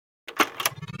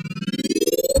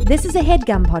This is a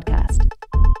HeadGum podcast.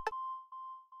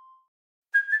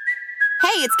 Hey,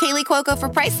 it's Kaylee Cuoco for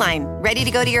Priceline. Ready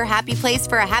to go to your happy place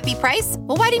for a happy price?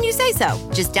 Well, why didn't you say so?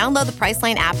 Just download the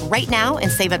Priceline app right now and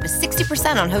save up to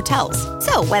 60% on hotels.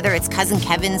 So whether it's Cousin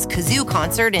Kevin's Kazoo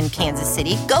Concert in Kansas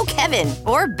City, go Kevin,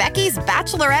 or Becky's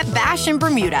Bachelorette Bash in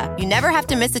Bermuda, you never have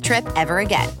to miss a trip ever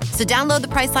again. So download the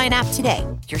Priceline app today.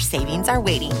 Your savings are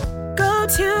waiting. Go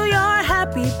to your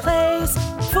happy place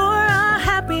for a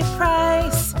happy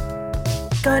price.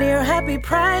 Go to your happy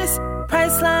price,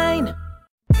 Priceline.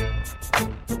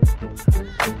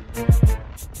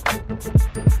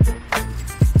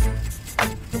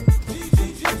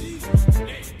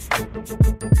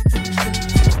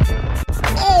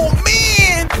 Oh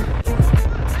man!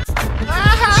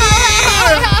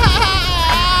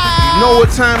 You know what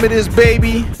time it is,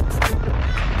 baby?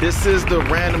 This is the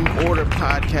Random Order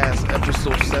Podcast,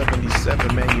 episode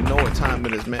 77, man. You know what time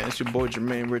it is, man. It's your boy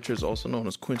Jermaine Richards, also known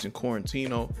as Quentin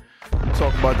Quarantino. We'll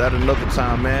talk about that another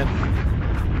time,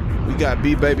 man. We got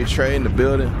B-Baby Trey in the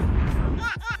building.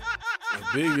 The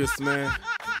biggest, man.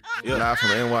 Yeah. Live from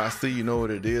NYC, you know what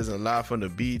it is, and live from the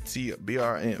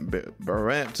BRN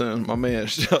Brampton, my man,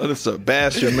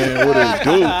 Sebastian, man, what it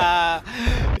do? Yeah,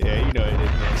 you know what it is,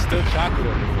 man. Still chocolate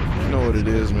over here. You know what it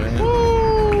is, man.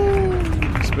 Woo!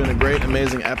 It's been a great,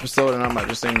 amazing episode, and I'm not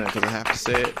just saying that because I have to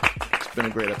say it. It's been a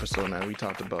great episode, man. We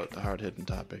talked about the hard-hitting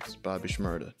topics. Bobby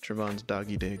Shmurda, Trevon's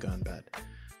doggy day gone bad,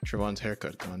 Trevon's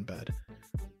haircut gone bad,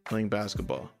 playing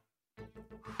basketball.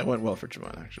 It went well for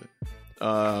Trevon, actually.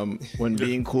 When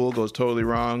being cool goes totally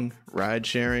wrong, ride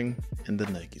sharing, and the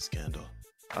Nike scandal.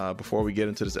 Before we get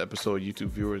into this episode,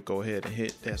 YouTube viewers, go ahead and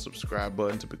hit that subscribe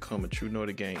button to become a True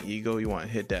Northern Gang Ego. You want to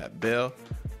hit that bell.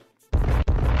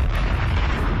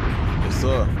 Yes,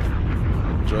 sir.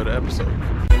 Enjoy the episode.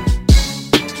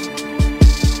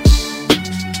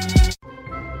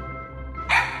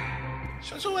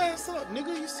 Shut your ass up,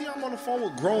 nigga. You see I'm on the phone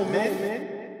with grown men.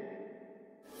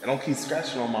 And don't keep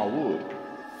scratching on my wood.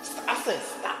 I said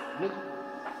stop, nigga.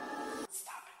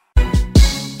 Stop it.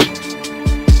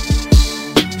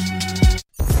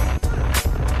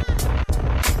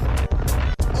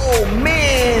 Oh,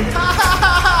 man.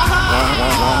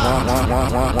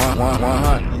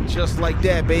 And just like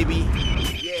that, baby.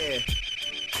 Yeah.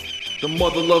 The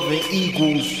mother-loving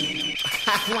Eagles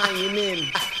flying in.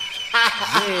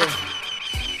 Yeah.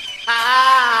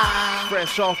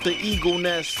 Fresh off the eagle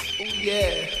nest. Oh,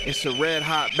 yeah. It's a red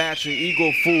hot batch of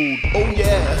eagle food. Oh,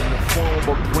 yeah. In the form of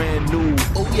a brand new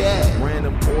Oh, yeah.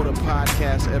 Random Order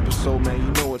Podcast episode, man.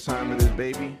 You know what time it is,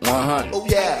 baby. 100. Oh,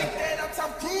 yeah.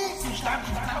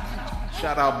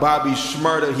 Shout out Bobby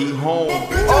Shmurda, he home.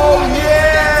 Oh,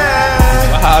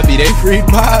 yeah. Bobby, they freed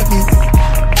Bobby.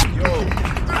 Yo,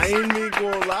 I ain't even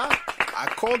gonna lie. I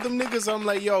called them niggas. I'm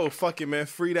like, yo, fuck it, man.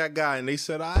 Free that guy. And they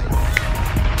said, all right.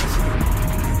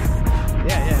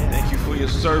 Yeah. Thank you for your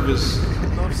service.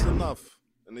 Enough's enough.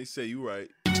 And they say, you right.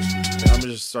 And I'm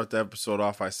gonna just start the episode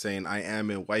off by saying I am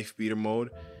in wife beater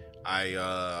mode.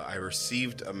 I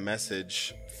received a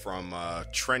message from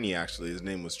Trey, actually. His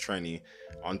name was Trey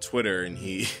on Twitter, and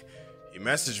he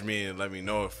messaged me and let me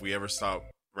know if we ever stop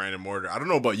Random Order. I don't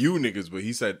know about you niggas, but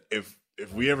he said if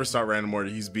we ever start Random Order,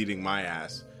 he's beating my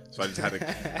ass. So I just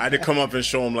had to come up and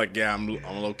show him like, yeah, I'm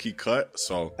low key cut.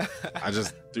 So I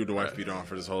just threw the wife beater on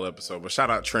for this whole episode. But shout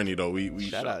out Trey though. We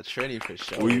Shout out Trey for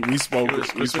sure. we spoke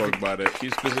about it. He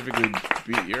specifically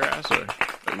beat your ass, or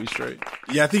are we straight?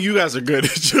 Yeah, I think you guys are good.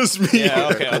 It's just me. Yeah,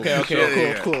 okay.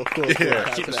 Cool.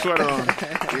 Yeah, Keep the sweater on.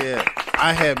 Yeah,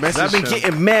 I had messaged I've been him.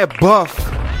 getting mad buff.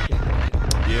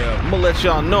 Yeah, I'm gonna let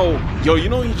y'all know. Yo, you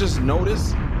know you just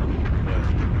notice?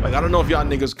 Like, I don't know if y'all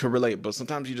niggas could relate, but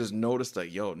sometimes you just notice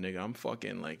like, yo, nigga, I'm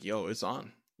fucking like, yo, it's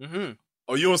on. Mm-hmm.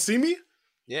 Oh, you don't see me?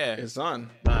 Yeah. It's on.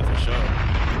 Nah, for sure.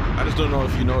 I just don't know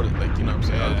if you notice, like, you know what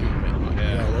I'm saying? Yeah. Other people may not.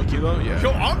 Yeah. Look, you know? Yeah.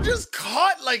 Yo, I'm just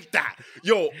caught like that.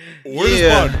 Yo,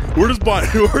 where's Bond?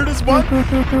 Man, take a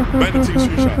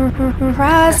screenshot.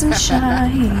 Rise and shine.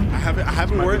 I haven't Might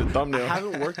be worked. the thumbnail. I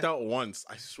haven't worked out once.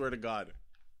 I swear to God.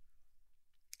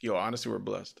 Yo, honestly, we're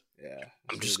blessed. Yeah.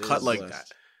 I'm just It cut is like blessed. that.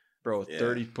 Bro, Yeah.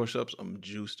 30 push-ups, I'm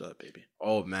juiced up, baby.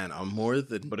 Oh man, I'm more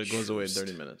than. But it goes away in juiced.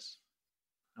 30 minutes.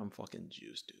 I'm fucking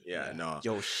juiced, dude. Yeah, no.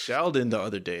 Yo, Sheldon the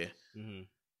other day Mm-hmm.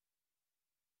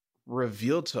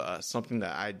 revealed to us something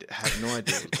that I had no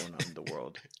idea was going on in the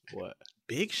world. What?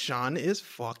 Big Sean is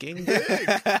fucking big.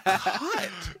 Hot.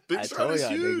 Big I Sean told is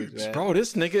y'all huge. niggas, man. Bro,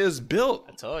 this nigga is built.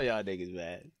 I told y'all niggas,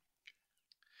 man.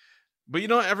 But you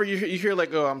don't ever you hear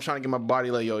like, oh, I'm trying to get my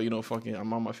body like, yo, you know, fucking,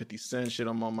 I'm on my 50 Cent shit,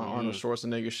 I'm on my Arnold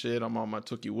Schwarzenegger shit, I'm on my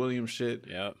Tookie Williams shit.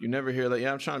 Yeah. You never hear like,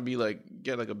 yeah, I'm trying to be like,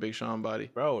 get like a Big Sean body.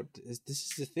 Bro, this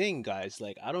is the thing, guys.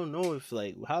 Like, I don't know if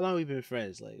like how long we been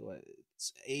friends. Like, what?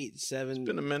 It's 8, 7, It's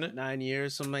been a minute. 9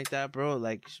 years, something like that, bro.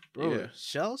 Like, bro, Yeah.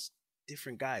 Shell's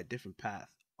different guy, different path.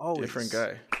 Always Different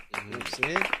guy. You know what I'm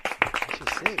saying? That's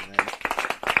just it, man.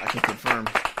 I can confirm.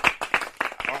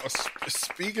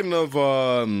 Speaking of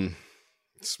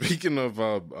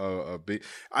big,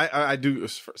 I do.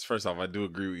 First off, I do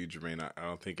agree with you, Jermaine. I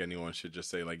don't think anyone should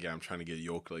just say like, yeah, I'm trying to get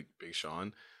yoked like Big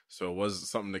Sean. So it was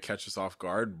something to catch us off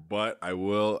guard. But I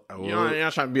will. You're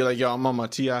not trying to be like, yo, I'm on my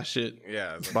Ti shit.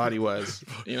 Yeah, it's like, body wise.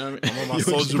 You know what I mean? I'm on my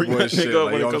Soulja Boy shit.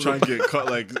 Like, yo, I'm trying to get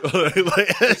cut like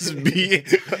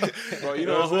SB. Bro, you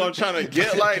know who I'm trying to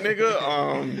get like,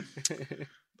 nigga?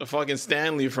 The fucking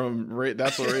Stanley from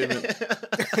That's What Raven.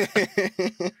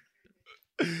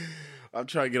 I'm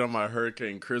trying to get on my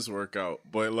Hurricane Chris workout,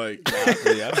 but like, I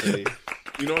feel you.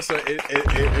 you know, so it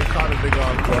caught a big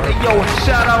off guard. Hey, yo,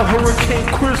 shout out Hurricane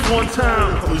Chris one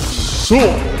time. For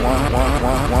sure.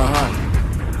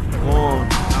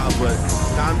 But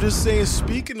I'm just saying,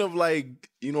 speaking of like,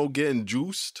 you know, getting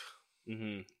juiced,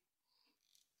 Mm-hmm.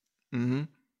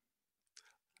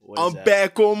 I'm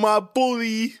back on my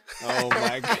bully. Oh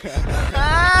my god.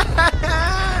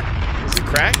 Is it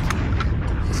cracked?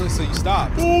 So you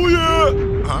stopped. Oh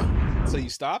yeah. Huh? So you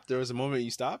stopped? There was a moment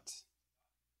you stopped?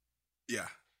 Yeah.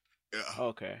 Yeah.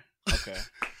 Okay.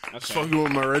 Just fucking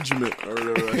with my regiment or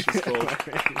whatever that shit's called.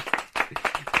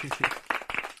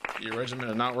 Your regiment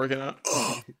is not working out?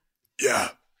 Yeah.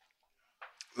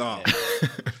 No.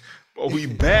 But we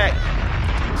back.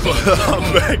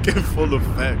 I'm back in full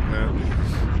effect,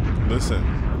 man.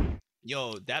 Listen.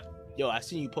 Yo, I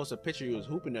seen you post a picture you was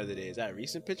hooping the other day. Is that a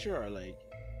recent picture or like?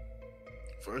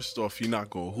 First off, you're not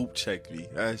gonna hoop check me.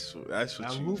 That's what I'm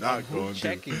you're not gonna do.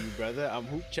 checking you, brother. I'm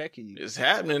hoop checking you. It's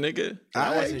happening, nigga.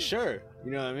 I wasn't sure.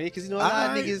 You know what I mean? Because you know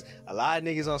a lot of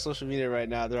niggas on social media right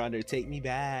now, they're on their take me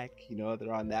back. You know,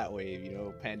 they're on that wave. You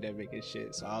know, pandemic and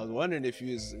shit. So I was wondering if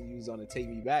you was on a take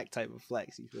me back type of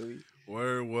flex. You feel me?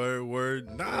 Word.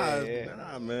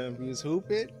 Nah, man. You was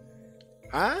hooping.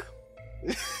 Huh?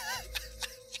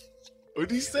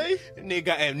 What'd he say? Nigga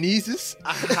got amnesis.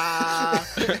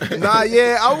 Nah,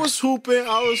 yeah, I was hooping.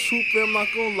 I'm not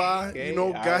gonna lie. Okay, you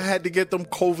know, I had to get them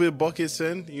COVID buckets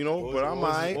in, you know, but I'm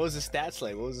alright. What was the stats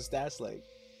like?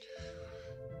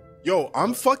 Yo,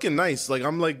 I'm fucking nice. Like,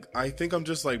 I think I'm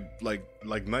just like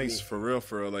nice for real,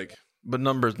 like. But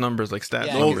numbers, like stats.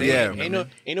 Yeah, ain't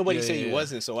nobody say you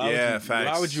wasn't. So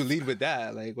why would you lead with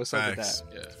that? Like, what's up with that?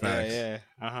 Facts.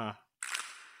 Yeah.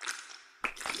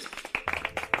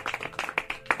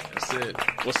 That's it.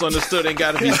 What's understood ain't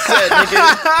gotta be said,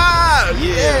 nigga.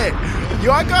 Yeah.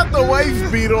 Yo, I got the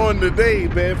wife beat on today,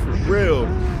 man, for real.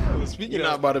 You're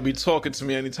not about to be talking to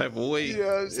me any type of way.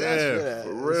 Yeah,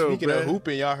 for real. Speaking man. of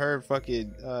hooping, y'all heard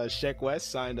fucking Sheck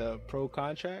West signed a pro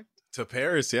contract to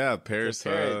Paris. Yeah, Paris.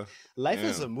 Life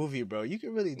is a movie, bro. You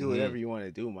can really do whatever you want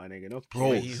to do, my nigga. No,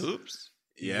 bro, he hoops.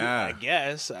 Yeah, I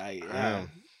guess.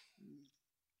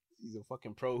 He's a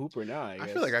fucking pro hooper now. I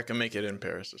feel like I can make it in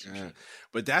Paris or some shit.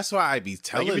 But that's why I be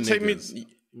telling like, niggas. Take me,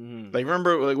 like,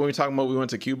 remember like when we talking about we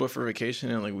went to Cuba for vacation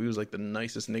and like we was like the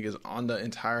nicest niggas on the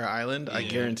entire island? I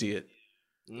guarantee it.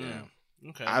 Yeah.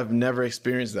 Okay. I've never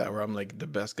experienced that where I'm like the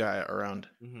best guy around.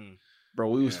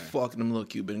 Bro, we was fucking them little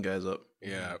Cuban guys up.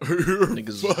 Yeah.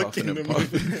 Niggas was puffing and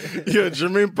puffing. Yeah,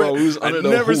 Jermaine Bro, we was I've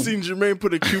never seen Jermaine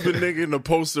put a Cuban nigga in a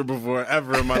poster before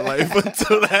ever in my life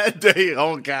until that day.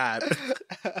 Oh, God.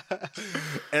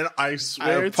 And I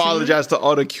swear I apologize to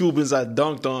all the Cubans I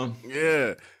dunked on.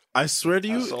 Yeah. I swear to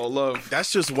you. That's all love.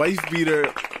 That's just wife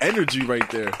beater energy right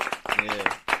there.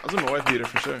 Yeah. I was in my wife beater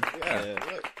for sure. Yeah.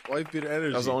 Wife beater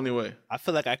energy. That's the only way. I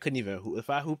feel like I couldn't even hoop.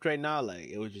 If I hooped right now, like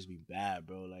it would just be bad,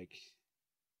 bro. Like,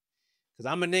 cause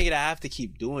I'm a nigga that I have to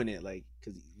keep doing it, like,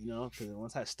 cause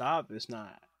once I stop, it's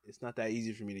not that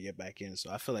easy for me to get back in. So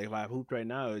I feel like if I hooped right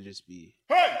now, it would just be.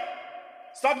 Hey,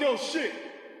 stop your shit.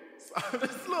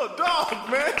 This little dog,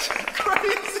 man,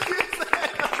 crazy as hell.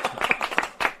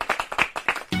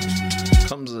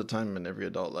 Comes a time in every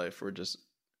adult life where just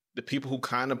the people who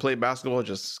kind of play basketball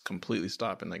just completely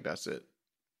stop and like that's it.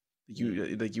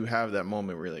 You have that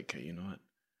moment where you're like, hey, you know what?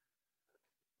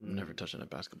 I'm never touching a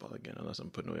basketball again unless I'm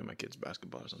putting away my kid's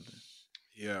basketball or something.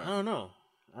 Yeah. I don't know.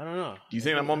 Do you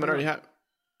think that moment already happened?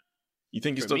 You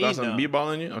think you still got some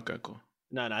b-ball in you? Okay, cool.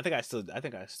 No, I think I still do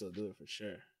it for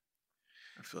sure.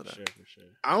 I feel that. For sure.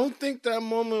 I don't think that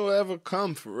moment will ever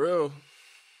come for real.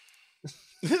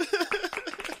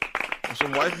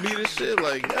 Some wife beater shit,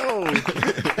 like yo,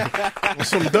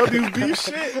 some WB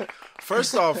shit.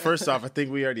 First off, I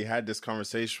think we already had this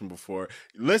conversation before.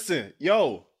 Listen,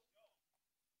 yo,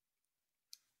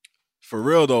 for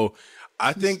real though,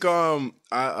 I think we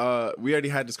already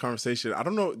had this conversation. I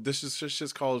don't know. This is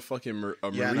just called fucking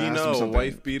a marina or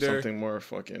wife beater. Something more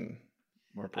fucking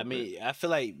more. I mean, I feel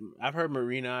like I've heard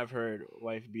marina, I've heard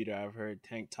wife beater, I've heard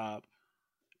tank top.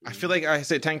 I feel like I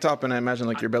say tank top and I imagine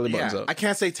like your belly button's up. I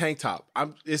can't say tank top.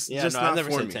 It's just not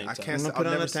for me. I can't. Put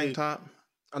on a tank top.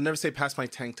 I'll never say past my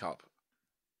tank top.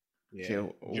 Yeah.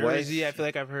 Okay, Jersey, I feel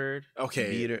like I've heard. Okay.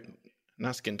 Beater,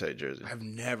 not skin tight jersey. I've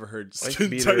never heard Wife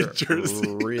skin beater, tight jersey.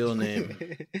 real name.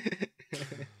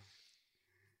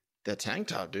 That tank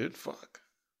top, dude. Fuck.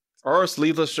 Or a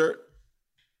sleeveless shirt.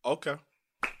 Okay.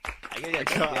 I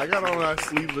got on my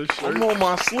sleeveless shirt. I'm on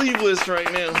my sleeveless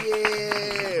right now.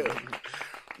 Yeah.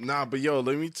 Nah, but yo,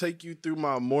 let me take you through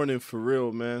my morning for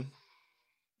real, man.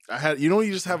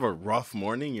 You just have a rough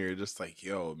morning. You're just like,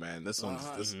 yo, man, this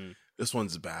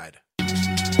one's bad.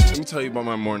 Let me tell you about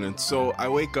my morning. So I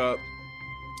wake up,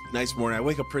 nice morning. I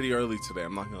wake up pretty early today.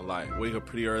 I'm not gonna lie. I wake up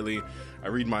pretty early. I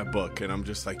read my book, and I'm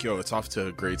just like, yo, it's off to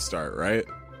a great start, right?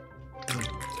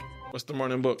 What's the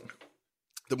morning book?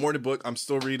 The morning book. I'm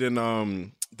still reading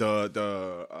the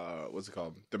what's it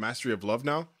called? The Mastery of Love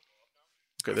now.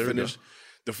 Okay, there we go.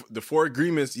 The 4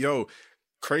 Agreements, yo,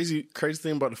 crazy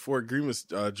thing about the 4 Agreements,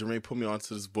 Jermaine put me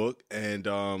onto this book, and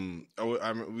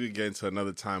we get into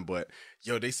another time, but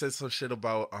yo, they said some shit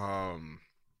about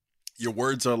your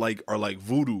words are like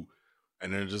voodoo,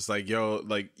 and they're just like, yo,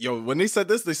 when they said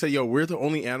this, they said, yo, we're the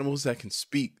only animals that can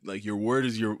speak. Like your word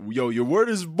is your word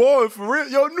is born for real.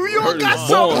 Yo, New York got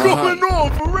something going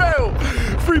on for real.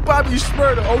 Free Bobby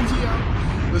Shmurda. Oh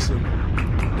yeah, listen.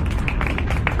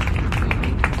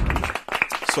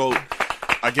 So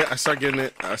I start getting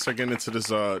into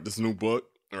this new book,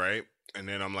 right? And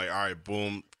then I'm like, all right,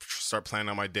 boom, start planning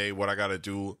on my day, what I gotta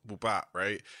do, boop bop,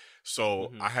 right?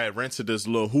 So I had rented this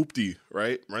little hoopty,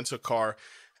 right? Rent a car,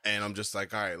 and I'm just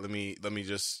like, all right, let me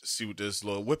just see what this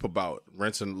little whip about.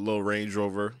 Renting a little Range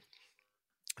Rover.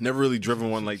 Never really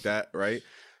driven one like that, right?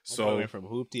 So went from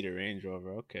hoopty to Range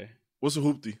Rover, okay. What's a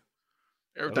hoopty?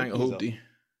 Everything a hoopty.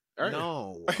 Right.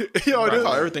 No. Yo,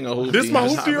 everything a hoopty. This my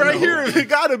hoopty right here. It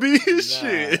gotta be his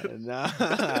shit. Nah,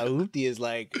 hoopty is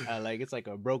like it's like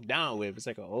a broke down whip. It's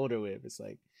like an older whip. It's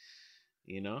like,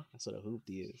 that's what a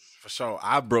hoopty is. For sure.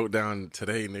 I broke down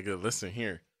today, nigga. Listen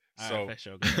here. All right,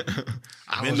 sure,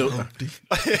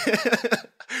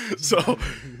 So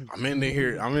I'm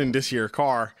in this here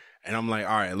car, and I'm like,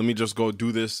 all right, let me just go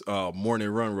do this morning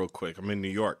run real quick. I'm in New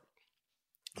York.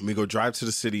 Let me go drive to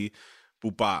the city,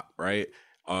 boop bop, right?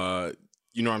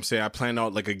 You know what I'm saying? I planned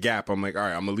out like a gap. I'm like, all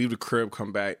right, I'm gonna leave the crib,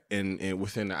 come back in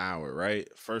within an hour, right?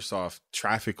 First off,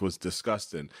 traffic was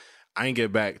disgusting. I ain't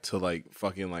get back to like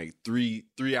fucking like three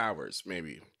hours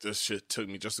maybe. This shit took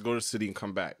me just to go to the city and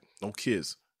come back. No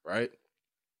kids, right?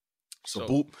 So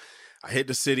boop, I hit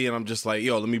the city and I'm just like,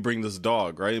 yo, let me bring this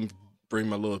dog, right? And bring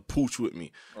my little pooch with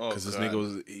me. Because this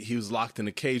nigga was locked in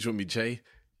the cage with me, Jay.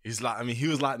 He was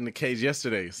locked in the cage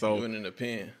yesterday. So he went in the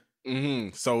pen.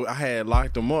 So I had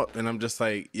locked him up, and I'm just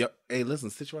like, "Yo, hey,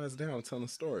 listen, sit your ass down. I'm telling a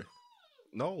story."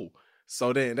 No.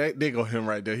 So then they go him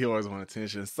right there. He always want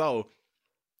attention. So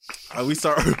we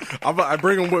start. I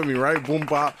bring him with me, right? Boom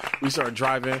bop. We start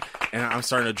driving, and I'm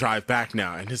starting to drive back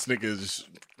now. And this nigga is just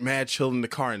mad chill in the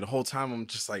car. And the whole time I'm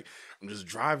just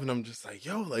driving. I'm just like,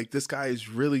 yo, like this guy is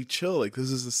really chill. Like this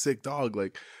is a sick dog.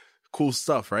 Like cool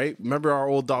stuff, right? Remember our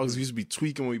old dogs used to be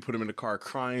tweaking when we put him in the car,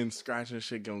 crying, scratching,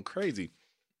 shit, going crazy.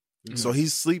 So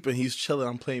he's sleeping, he's chilling,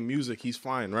 I'm playing music, he's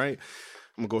fine, right?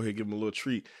 I'm gonna go ahead and give him a little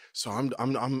treat. So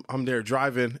I'm there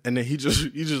driving, and then he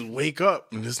just wake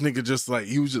up, and this nigga just like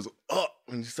he was just up,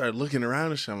 and he started looking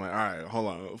around and shit. I'm like, all right, hold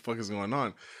on, what the fuck is going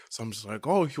on? So I'm just like,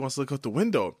 oh, he wants to look out the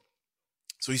window.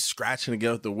 So he's scratching to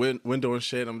get out the window and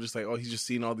shit. I'm just like, oh, he's just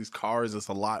seeing all these cars. It's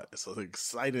a lot. It's an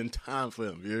exciting time for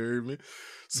him. You hear me?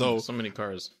 So many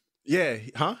cars. Yeah,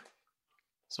 huh?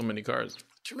 So many cars.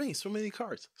 Jermaine, so many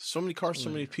cars, so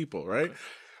many people, right?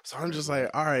 So I'm just like,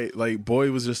 all right, like boy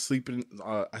was just sleeping.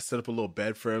 I set up a little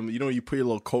bed for him. You know, you put your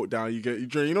little coat down.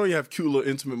 You have cute little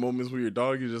intimate moments with your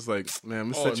dog. You're just like, man,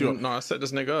 I'm gonna set you up. No, I set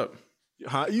this nigga up.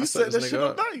 Huh? You set that shit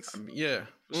up nice. Yeah.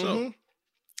 So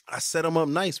I set him up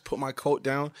nice. Put my coat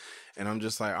down, and I'm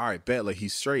just like, all right, bet, like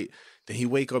he's straight. Then he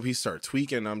wake up, he start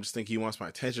tweaking. I'm just thinking he wants my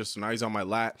attention. So now he's on my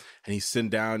lap and he's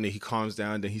sitting down and he calms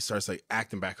down. Then he starts like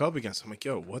acting back up again. So I'm like,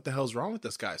 yo, what the hell's wrong with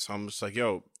this guy? So I'm just like,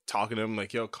 yo, talking to him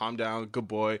like, yo, calm down, good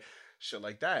boy, shit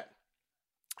like that.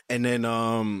 And then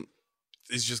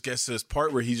it just gets to this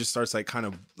part where he just starts like kind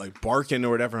of like barking or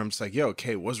whatever. I'm just like, yo,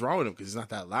 okay, what's wrong with him? Because he's not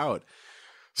that loud.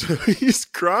 So he's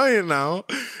crying now.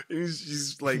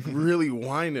 He's like really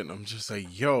whining. I'm just like,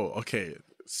 yo, okay,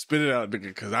 spit it out, nigga,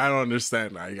 because I don't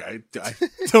understand. I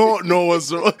don't know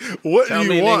what's wrong. What Tell do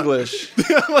me you in want? English.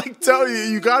 Like, tell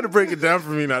you got to break it down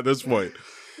for me now at this point.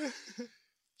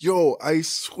 Yo, I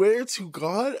swear to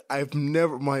God, I've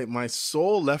never, my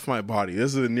soul left my body.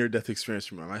 This is a near-death experience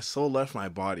for me. My soul left my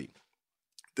body.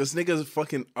 This nigga's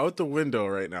fucking out the window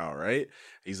right now, right?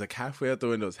 He's like halfway out the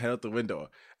window, his head out the window.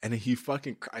 And then he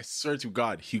fucking, I swear to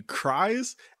God, he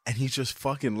cries and he just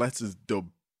fucking lets the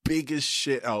biggest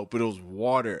shit out, but it was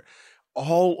water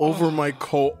all over my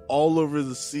coat, all over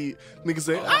the seat. Nigga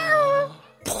say, ah!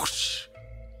 Poosh.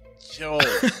 Yo,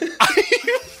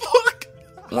 I fuck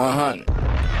 100.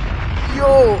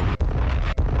 Yo.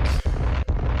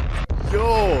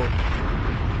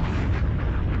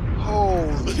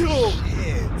 Holy shit.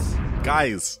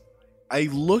 Guys, I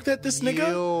looked at this nigga.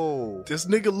 Yo. This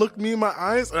nigga looked me in my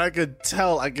eyes and I could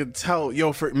tell.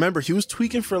 Yo, remember, he was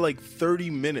tweaking for like 30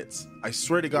 minutes. I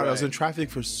swear to God, I was in traffic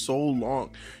for so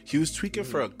long. He was tweaking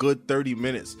for a good 30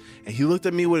 minutes. And he looked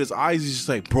at me with his eyes. He's just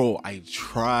like, bro, I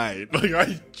tried. Like,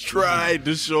 I tried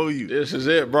to show you. This is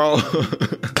it, bro. This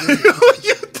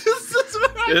is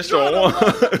what I'm It's the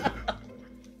one.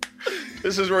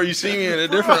 This is where you see me in a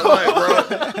different light,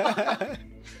 bro.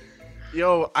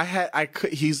 Yo,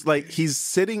 he's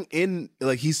sitting in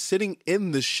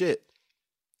the shit.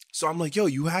 So I'm like, yo,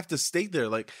 you have to stay there.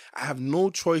 Like, I have no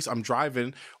choice. I'm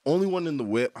driving, only one in the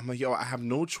whip. I'm like, yo, I have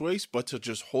no choice but to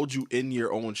just hold you in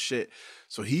your own shit.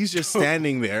 So he's just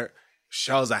standing there.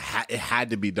 Shells, it had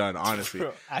to be done, honestly.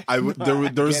 Bro,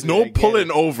 there was no pulling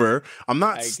over. I'm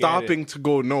not stopping to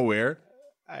go nowhere.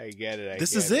 I get it.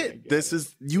 This is it. This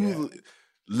is you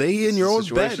lay in your own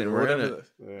bed. We're in it.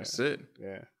 That's it.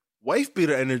 Yeah. Wife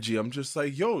beater energy. I'm just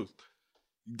like, yo,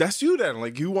 that's you then.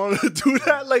 Like, you want to do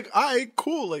that? Like, all right,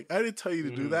 cool. Like, I didn't tell you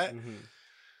to do that.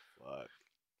 Fuck.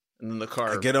 And then the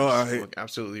car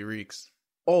absolutely reeks.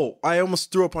 Oh, I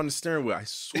almost threw up on the steering wheel. I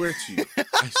swear to you.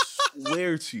 I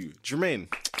swear to you. Jermaine.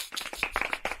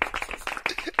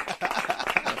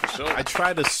 I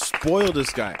try to spoil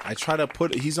this guy. I try to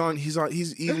put he's eating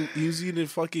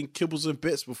fucking kibbles and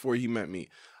bits before he met me.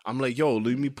 I'm like, yo,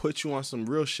 let me put you on some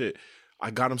real shit.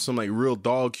 I got him some like real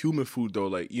dog human food though.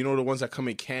 Like, you know, the ones that come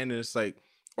in can and it's like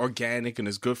organic and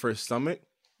it's good for his stomach.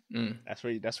 That's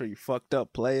where you fucked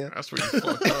up, player. That's where you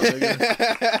fucked up, nigga.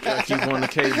 You gotta keep on the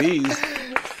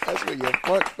KBs. That's where you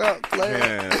fucked up, player.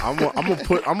 Man, I'm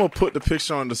gonna put the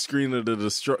picture on the screen of the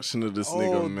destruction of this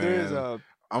nigga, man.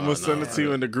 I'm gonna send it to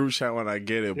you in the group chat when I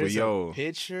get it. But yo,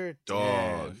 picture,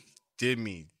 dog, did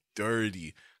me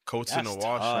dirty. Coat's in the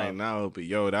wash right now, but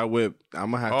yo, that whip,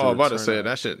 I'm gonna have to. Oh, I'm about to say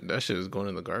that shit is going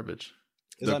in the garbage.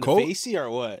 Is it on the facey or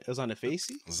what? It was on the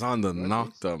facey? It's on the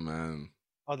Nocta, man.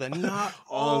 Oh, the Nocta.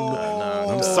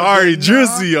 I'm sorry,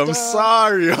 Drizzy. I'm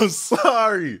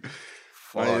sorry.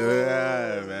 Fuck.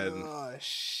 Yeah, man. Oh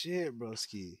shit,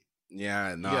 broski.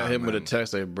 Yeah, no. You got hit with a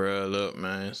text like, bro, look,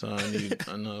 man, son, I need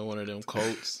another one of them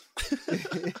coats.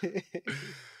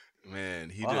 Man,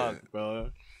 he did, bro.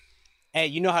 Hey,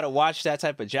 you know how to wash that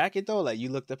type of jacket though? Like, you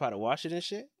looked up how to wash it and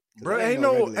shit? Bro, ain't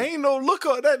no look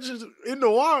up that just in the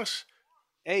wash.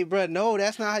 Hey, bro, no,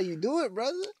 that's not how you do it,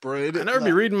 brother. Bro, I never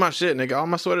be reading my shit, nigga. All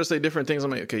my sweaters say different things.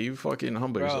 I'm like, okay, you fucking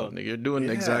humble yourself, nigga. You're doing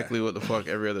exactly what the fuck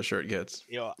every other shirt gets.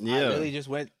 Yo,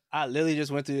 I literally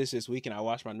just went through this week and I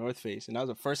washed my North Face, and that was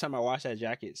the first time I washed that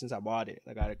jacket since I bought it.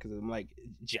 Like, because I'm like,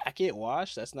 jacket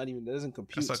wash? That doesn't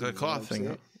compute. That's like a cloth thing. You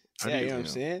know what I'm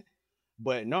saying?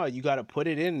 But no, you got to put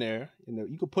it in there.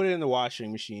 You can put it in the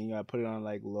washing machine. You got to put it on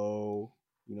like low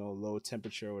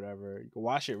temperature or whatever. You can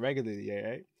wash it regularly,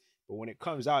 right? But when it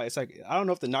comes out, it's like, I don't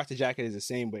know if the Nocta jacket is the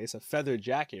same, but it's a feathered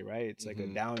jacket, right? It's like a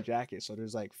down jacket. So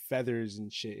there's like feathers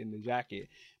and shit in the jacket,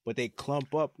 but they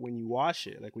clump up when you wash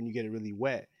it, like when you get it really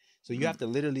wet. So you have to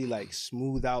literally like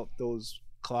smooth out those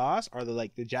cloths, or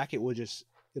the jacket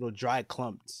it'll dry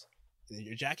clumps. And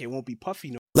your jacket won't be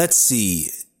puffy. Let's see.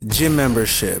 Gym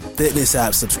membership, fitness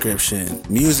app subscription,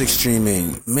 music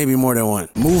streaming, maybe more than one.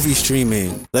 Movie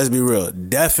streaming, let's be real,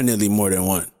 definitely more than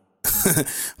one.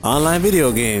 Online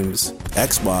video games,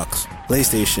 Xbox,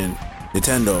 PlayStation,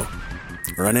 Nintendo.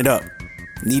 Run it up.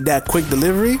 Need that quick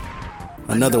delivery?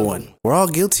 Another one. We're all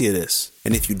guilty of this.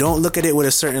 And if you don't look at it with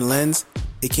a certain lens,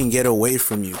 it can get away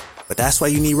from you. But that's why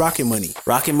you need Rocket Money.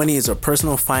 Rocket Money is a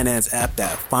personal finance app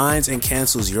that finds and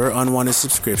cancels your unwanted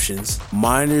subscriptions,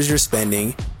 monitors your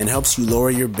spending, and helps you lower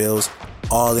your bills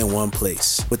all in one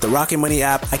place. With the Rocket Money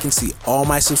app, I can see all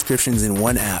my subscriptions in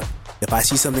one app. If I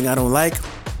see something I don't like,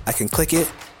 I can click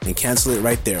it and cancel it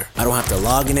right there. I don't have to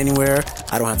log in anywhere.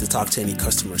 I don't have to talk to any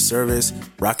customer service.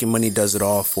 Rocket Money does it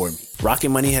all for me. Rocket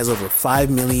Money has over 5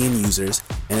 million users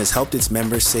and has helped its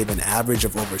members save an average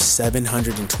of over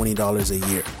 $720 a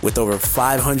year, with over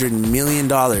 $500 million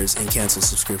in canceled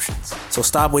subscriptions. So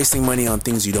stop wasting money on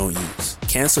things you don't use.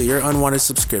 Cancel your unwanted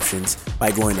subscriptions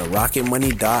by going to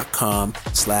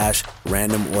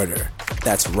rocketmoney.com/random order.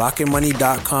 That's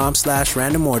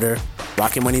rocketmoney.com/random order.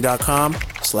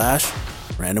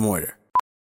 rocketmoney.com/random order.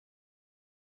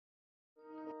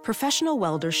 Professional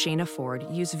welder Shayna Ford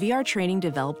used VR training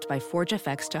developed by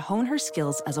ForgeFX to hone her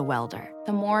skills as a welder.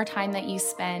 The more time that you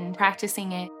spend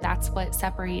practicing it, that's what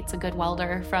separates a good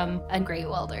welder from a great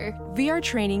welder. VR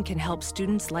training can help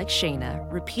students like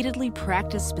Shayna repeatedly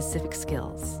practice specific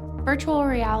skills. Virtual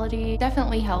reality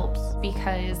definitely helps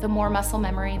because the more muscle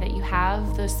memory that you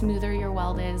have, the smoother your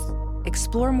weld is.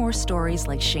 Explore more stories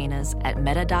like Shayna's at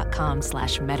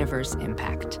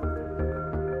meta.com/metaverseimpact.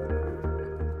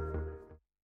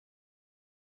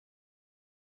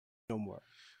 No more.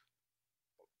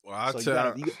 Well, I'll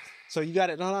So tell you got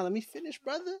it. No, let me finish,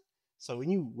 brother. So when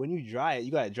you dry it,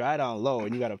 you gotta dry it on low,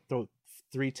 and you gotta throw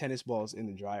 3 tennis balls in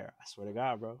the dryer. I swear to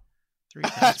God, bro. 3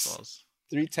 tennis balls.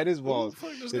 3 tennis balls. Who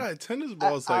the fuck this guy tennis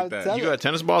balls like that? tell You got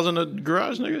tennis balls in the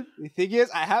garage, nigga? The thing is,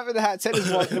 I haven't had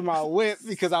tennis balls in my whip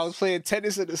because I was playing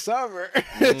tennis in the summer.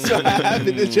 So I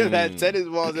haven't just had tennis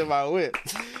balls in my whip.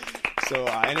 So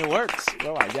and it works.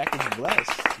 Bro, my jack is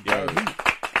blessed. Yo,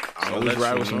 So let's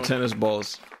ride with some tennis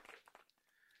balls.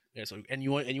 Yeah. So and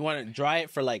you want to dry it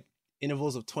for like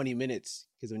intervals of 20 minutes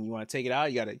because when you want to take it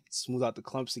out, you gotta smooth out the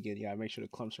clumps again. You gotta make sure the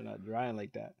clumps are not drying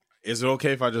like that. Is it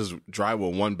okay if I just dry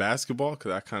with one basketball? Because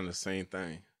that kind of the same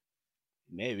thing.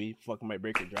 Maybe. Fucking might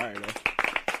break the dryer though.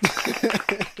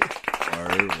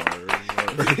 Word.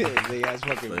 Big ass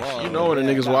fucking ball. You know when a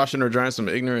nigga's washing or drying some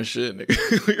ignorant shit, nigga.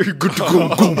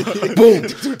 Boom.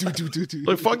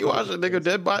 Like, fuck you washing, nigga.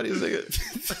 Dead bodies, nigga.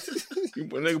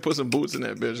 Nigga put some boots in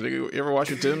that bitch, nigga. You ever wash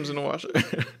your Timbs in the washer?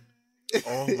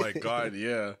 Oh my God,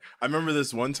 yeah. I remember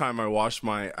this one time I washed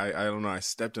my, I don't know, I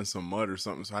stepped in some mud or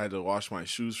something, so I had to wash my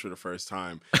shoes for the first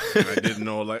time. And I didn't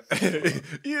know, like,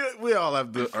 yeah, we all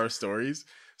have our stories.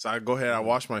 So I go ahead, I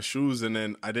wash my shoes, and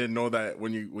then I didn't know that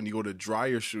when you go to dry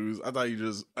your shoes, I thought you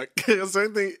just,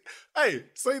 same thing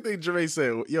Trey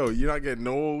said, yo, you're not getting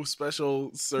no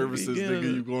special services, nigga,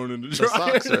 you going in the dryer.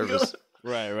 sock service.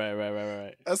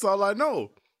 Right. That's all I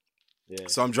know. Yeah.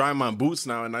 So I'm drying my boots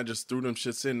now, and I just threw them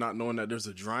shits in, not knowing that there's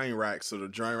a drying rack. So the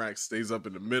drying rack stays up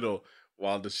in the middle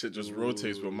while the shit just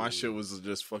rotates. But my shit was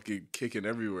just fucking kicking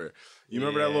everywhere. You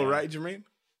remember that little rack, Jermaine?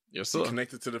 Yes, sir.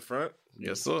 Connected to the front?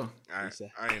 Yes, sir. I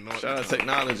ain't know. Shout out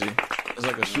technology. It's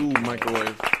like a shoe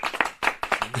microwave.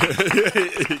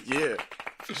 Yeah.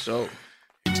 For sure.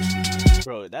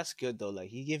 Bro, that's good though. Like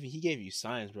he gave you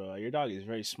signs, bro. Your dog is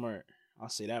very smart. I'll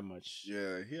say that much.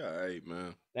 Yeah, he alright,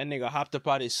 man. That nigga hopped up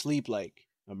out his sleep like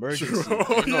emergency. You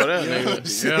know that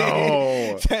nigga.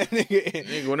 Yo. That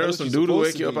nigga, When there's some dude to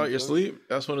wake you up out your sleep,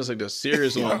 that's when it's like the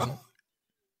serious one.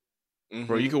 Mm-hmm.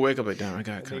 Bro, you can wake up like, damn, I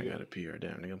gotta pee, or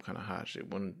damn, nigga, I'm kind of hot. Shit.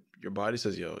 When your body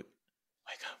says, yo, wake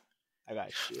up. I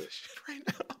got shit right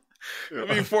now. I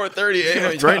mean, 4:30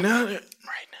 a.m. Right now.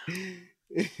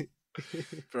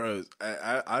 Bro,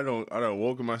 I don't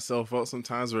woken myself up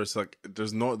sometimes where it's like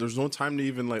there's no time to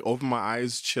even like open my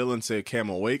eyes, chill, and say, okay, I'm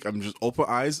awake. I'm just open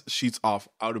eyes, sheets off,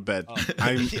 out of bed.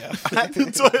 I'm at the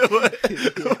toilet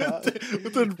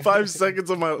within 5 seconds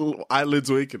of my eyelids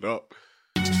waking up.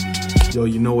 Yo,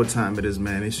 you know what time it is,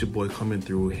 man. It's your boy coming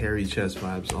through, hairy chest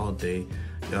vibes all day.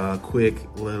 Quick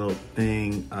little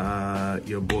thing.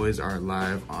 Your boys are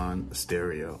live on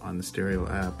Stereo. On the Stereo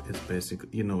app, it's basically,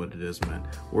 you know what it is, man.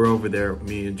 We're over there,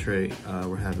 me and Trey,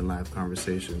 we're having live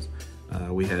conversations.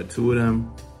 We had 2 of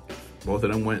them. Both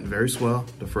of them went very swell.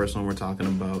 The first one we're talking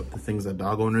about the things that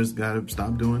dog owners gotta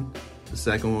stop doing. The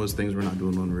second one was things we're not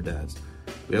doing when we're dads.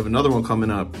 We have another one coming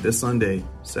up this Sunday,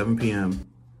 7 p.m.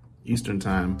 Eastern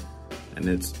time. And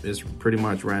it's pretty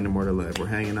much random order live. We're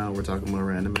hanging out, we're talking about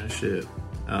random ass shit.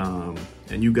 And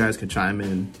you guys can chime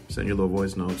in, send your little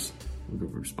voice notes. We can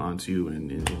respond to you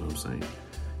and you know what I'm saying,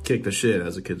 kick the shit,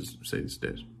 as the kids say these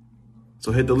days.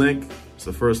 So hit the link. It's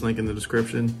the first link in the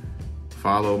description.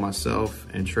 Follow myself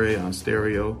and Trey on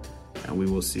Stereo. And we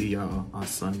will see y'all on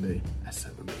Sunday at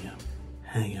 7 p.m.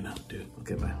 Hanging out, dude.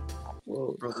 Okay, bye.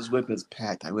 Whoa, bro, this whip is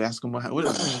packed. I ask him what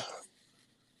is it?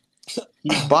 He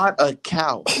bought a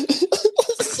cow.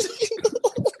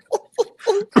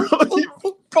 Bro, he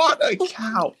bought a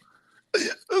cow.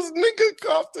 This nigga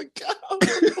coughed a cow.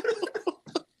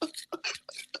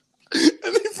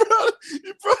 And this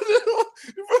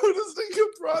nigga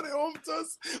brought it home to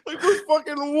us like for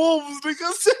fucking wolves,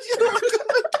 nigga. Said you don't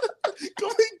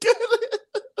come and get it.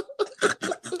 I'm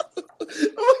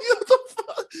like, what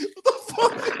the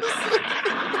fuck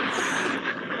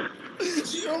is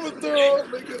this? I'm gonna throw up,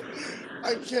 nigga.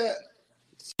 I can't.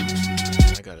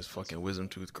 I got his fucking wisdom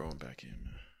tooth growing back in,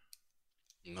 man.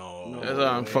 No. That's why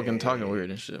I'm fucking talking weird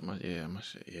and shit. My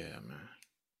shit. Yeah, man.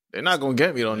 They're not gonna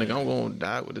get me though, nigga. I'm gonna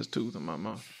die with this tooth in my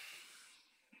mouth.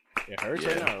 It hurts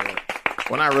right now.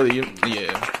 Well, not really.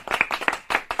 Yeah.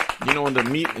 You know when the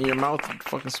meat in your mouth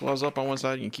fucking swells up on one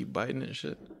side, you can keep biting it and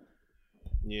shit.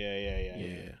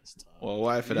 Yeah. Well,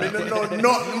 why for that? No,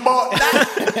 nothing but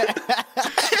that.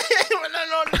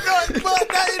 Nothing but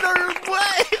that. You know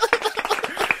what?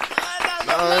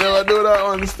 No, I never do that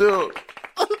one still.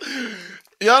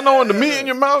 Y'all know when the meat in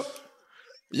your mouth?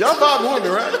 Y'all Bob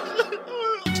Women, right?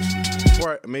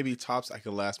 Or maybe tops, I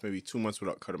could last maybe 2 months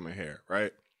without cutting my hair,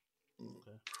 right?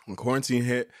 Okay. When quarantine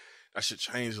hit, that shit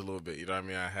changed a little bit. You know what I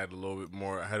mean? I had a little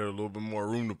bit more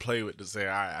room to play with to say,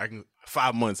 all right, I can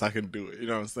 5 months I can do it. You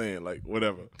know what I'm saying? Like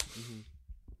whatever. Mm-hmm.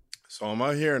 So I'm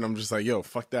out here and I'm just like, yo,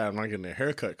 fuck that. I'm not getting a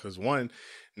haircut because one,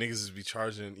 niggas is be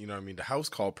charging, you know what I mean, the house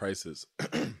call prices.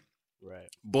 Right.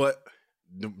 But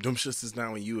them shits is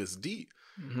now in USD.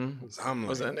 Mm-hmm. So I'm like,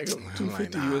 what's that nigga?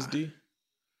 250 USD?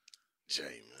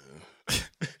 Jay, man.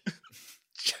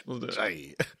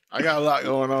 Jay. I got a lot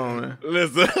going on, man.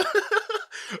 Listen.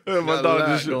 My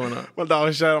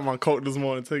dog shot out my coat this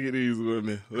morning. Take it easy with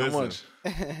me. Listen.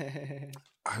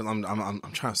 How much? I'm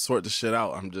trying to sort this shit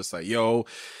out. I'm just like, yo,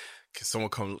 can someone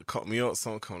come cut me up?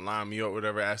 Someone come line me up,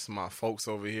 whatever. Asking my folks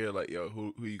over here, like, yo,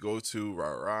 who you go to?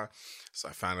 Rah. So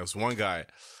I found this one guy,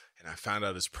 and I found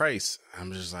out his price.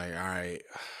 I'm just like, all right.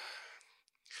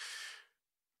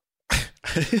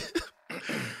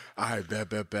 All right,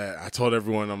 bet. I told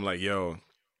everyone, I'm like, yo,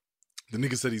 the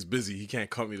nigga said he's busy. He can't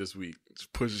cut me this week.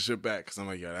 Just push the shit back. Because I'm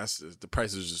like, yo, the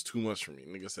price is just too much for me.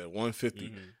 Nigga said 150.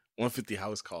 Mm-hmm. 150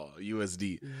 house call,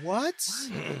 USD. What?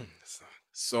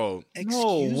 So,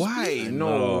 why?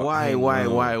 No. Why?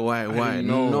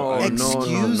 No.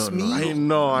 Excuse me? I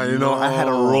know. I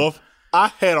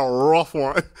had a rough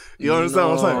one. You understand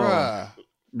what I'm saying?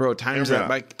 Bro, times that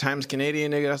by times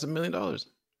Canadian, nigga, that's $1 million.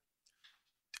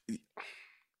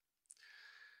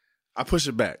 I push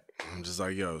it back. I'm just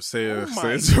like, yo, say it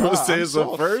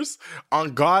first.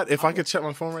 On God, if I could check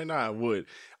my phone right now, I would.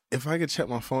 If I could check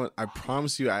my phone, I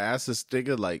promise you, I asked this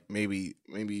nigga like maybe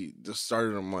the start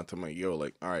of the month. I'm like, yo,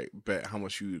 like, all right, bet how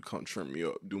much you come trim me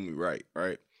up, do me right?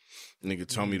 Nigga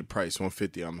tell me the price,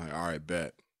 150. I'm like, all right,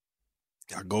 bet.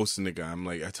 I ghost the nigga. I'm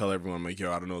like, I tell everyone, I'm like,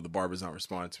 yo, I don't know, the barber's not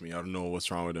responding to me. I don't know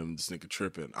what's wrong with him. This nigga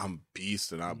tripping. I'm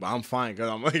beasting. But I'm fine because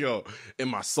I'm like, yo, in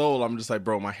my soul, I'm just like,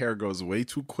 bro, my hair grows way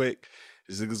too quick.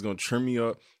 This nigga's gonna trim me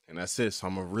up, and that's it. So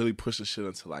I'm gonna really push the shit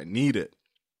until I need it.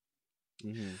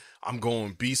 Mm-hmm. I'm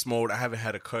going beast mode. I haven't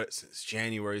had a cut since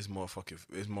January. It's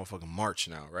motherfucking March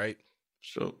now, right?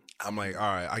 So I'm like, all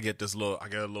right, I get a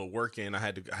little work in. I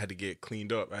had to get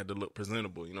cleaned up. I had to look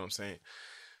presentable. You know what I'm saying?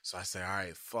 So I say, all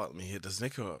right, fuck, let me hit this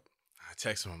nigga up. I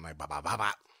text him. I'm like, blah.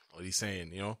 What he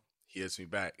saying? You know? He hits me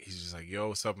back. He's just like, yo,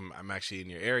 what's up? I'm actually in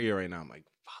your area right now. I'm like,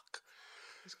 fuck.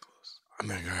 It's close. I'm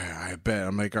like, all right, I bet.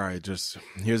 I'm like, all right, just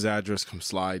here's the address. Come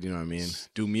slide. You know what I mean?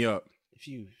 Do me up. If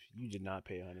you did not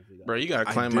pay $150. Bro, you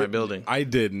gotta climb my building. I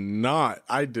did not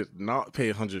pay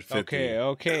 $150.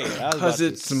 Okay. Because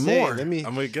it's more. Let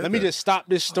me just stop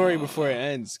this story before it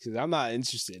ends, because I'm not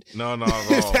interested. No, bro.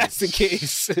 If that's the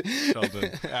case.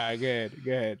 Sheldon. All right, go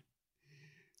ahead.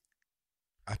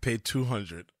 I paid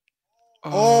 $200.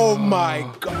 Oh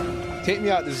my God. Take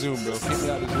me out the Zoom, bro.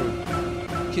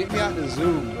 Kick me out the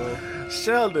Zoom, bro.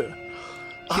 Sheldon.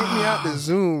 Kick me out the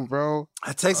Zoom, bro.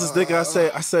 I text this nigga.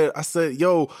 I said,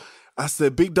 yo,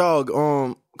 big dog,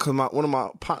 cause one of my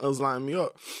partners lined me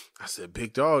up. I said,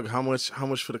 big dog, how much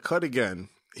for the cut again?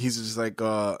 He's just like,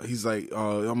 I'm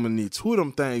gonna need 2 of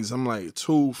them things. I'm like,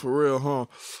 2 for real, huh?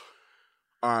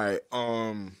 All right.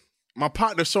 My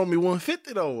partner showed me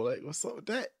 150 though. Like, what's up with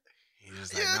that? He's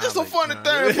just like, just a funny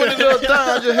thing. Put it up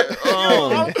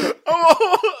down.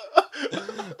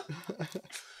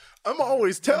 I'm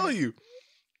always tell you.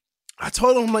 I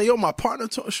told him, like, yo, my partner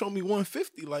showed me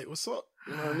 150. Like, what's up?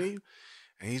 You know what I mean?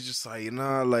 And he's just like,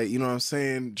 nah, like, you know what I'm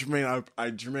saying?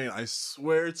 Jermaine, I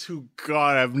swear to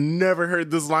God, I've never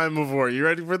heard this line before. You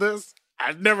ready for this?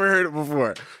 I've never heard it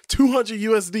before. 200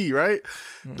 USD, right?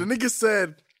 The nigga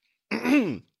said,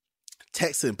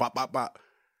 texting, bop.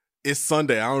 It's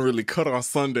Sunday. I don't really cut on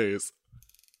Sundays.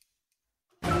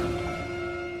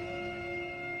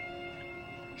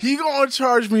 He gonna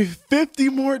charge me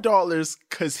 $50 more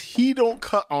because he don't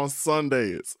cut on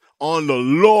Sundays. On the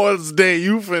Lord's Day,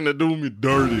 you finna do me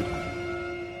dirty.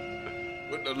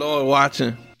 The Lord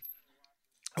watching.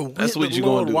 That's what you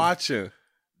gonna do. Watching,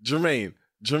 Jermaine.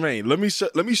 Let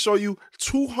me show you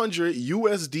 200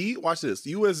 USD. Watch this,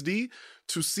 USD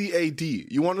to CAD.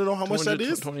 You want to know how much that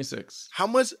is? 26. How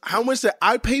much did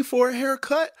I pay for a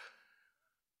haircut?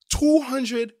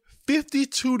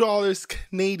 $252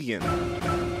 Canadian.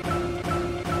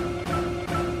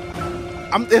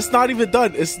 It's not even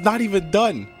done. It's not even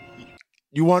done.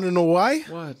 You want to know why?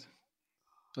 What?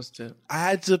 What's that? I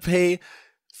had to pay.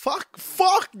 Fuck,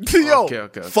 yo.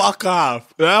 Okay. Fuck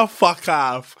off. Yeah, fuck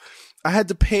off. I had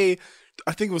to pay.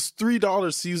 I think it was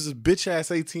 $3 to use this bitch ass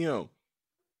ATM.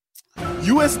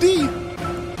 USD.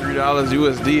 $3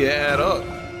 USD add up.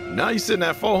 Now you sitting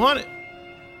at 400.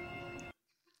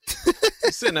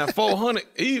 You sitting at 400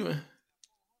 even.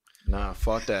 Nah,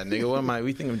 fuck that, nigga. What am I?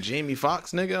 We think of Jamie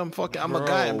Foxx, nigga? I'm a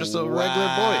guy. I'm just a regular boy.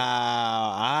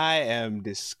 Wow, I am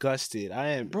disgusted. I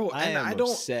am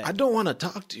upset. I don't want to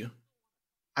talk to you.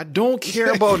 I don't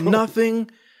care about nothing.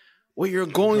 What you're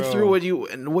going through, what you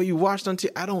watched on TV.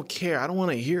 I don't care. I don't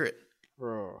want to hear it,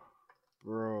 bro.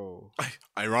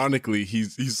 Ironically, he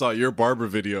saw your barber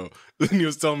video and he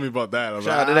was telling me about that.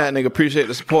 Shout out to that nigga. Appreciate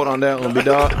the support on that one, big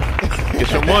dog. Get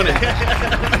your money.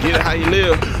 Get it how you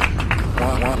live.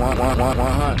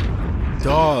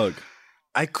 Dog,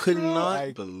 I could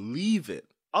not believe it.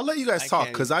 I'll let you guys talk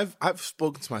because I've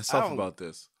spoken to myself about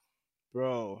this,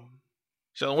 bro.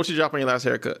 Sheldon, what you drop on your last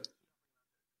haircut?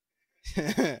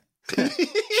 You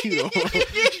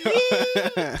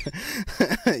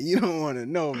don't want to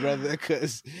know, brother,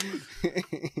 because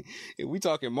if we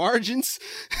talking margins,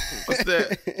 what's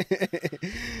that,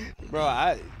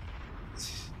 bro?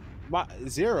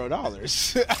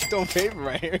 $0. I don't pay for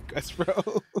my haircuts, bro.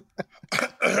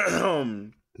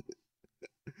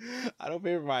 I don't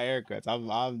pay for my haircuts. I'm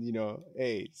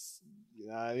hey, you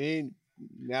know what I mean?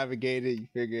 Navigate it, you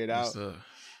figure it out.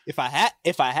 If I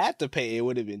had to pay, it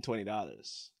would have been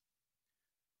 $20.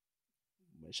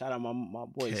 But shout out my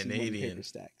boy Canadian Paper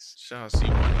Stacks. Shout out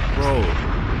C-Money. Bro.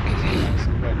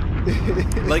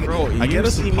 Like, bro, I get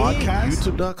us a podcast.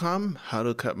 YouTube.com, how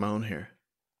to cut my own hair.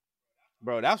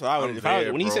 Bro, that's what I would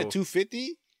have. When he said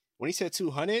 250, when he said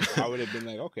 200, I would have been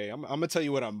like, okay, I'm gonna tell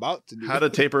you what I'm about to do. How to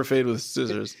taper fade with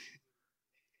scissors.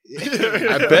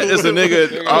 I bet it's a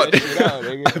nigga. I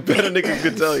bet a nigga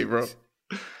could tell you, bro.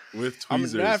 With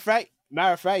tweezers. Matter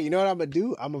of fact, you know what I'm gonna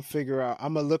do? I'm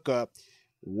gonna look up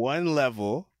one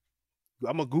level.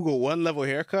 I'm gonna Google one level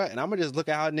haircut, and I'm gonna just look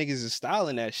at how niggas is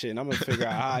styling that shit, and I'm gonna figure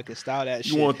out how I can style that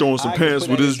shit. You want to throw on some pants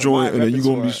with this joint, and then you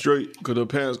gonna be straight because the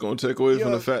pants gonna take away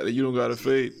from the fact that you don't got to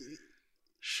fade.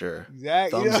 Sure.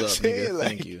 Exactly. Thumbs you know up, nigga. Like,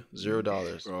 thank you.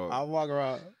 $0. I'm walking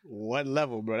around one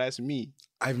level, bro. That's me.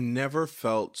 I've never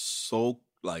felt so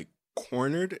like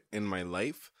cornered in my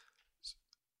life.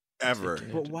 Ever.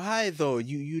 But why though?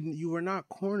 You were not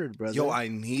cornered, brother. Yo, I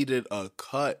needed a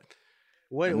cut.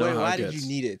 Why did you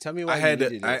need it? Tell me why you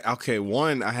needed it. Okay,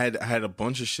 one, I had a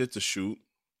bunch of shit to shoot.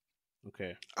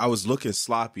 Okay. I was looking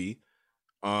sloppy.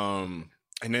 And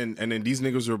then these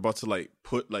niggas were about to like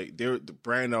put like the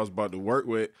brand I was about to work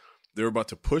with, they were about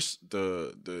to push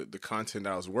the content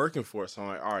I was working for. So I'm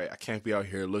like, all right, I can't be out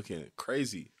here looking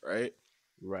crazy, right?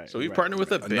 Right. So you partner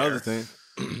with a bear. Another thing.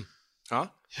 Huh?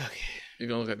 Okay. You're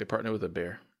gonna look like they partner with a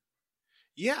bear.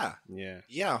 Yeah. Yeah.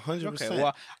 Yeah, 100%. Okay,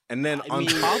 well, and then on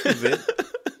top of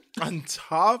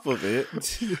it,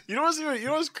 you know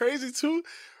what's crazy too?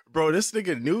 Bro, this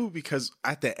nigga knew because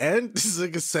at the end, this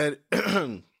nigga said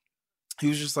he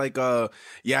was just like,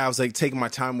 yeah, I was like taking my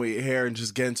time with your hair and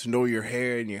just getting to know your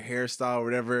hair and your hairstyle or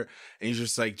whatever. And he's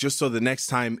just like, just so the next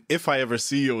time, if I ever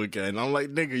see you again, I'm like,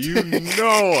 nigga, you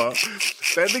know,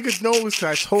 that nigga knows. Cause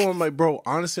I told him, like, bro,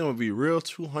 honestly, I'm gonna be real,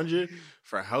 200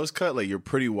 for a house cut. Like, you're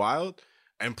pretty wild.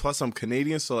 And plus I'm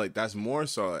Canadian. So like, that's more.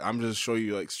 So like, I'm just show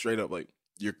you like straight up, like,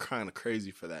 you're kind of crazy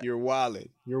for that. You're wildin'.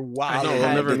 You're wild. I know,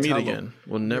 we'll never meet again.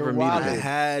 We'll never meet again. I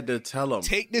had to tell him.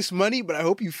 Take this money, but I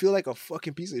hope you feel like a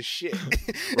fucking piece of shit.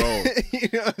 Bro. You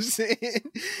know what I'm saying?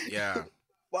 Yeah.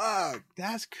 Fuck.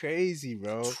 That's crazy,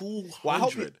 bro. 200. Well,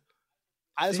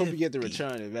 I just hope you get the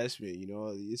return on investment. You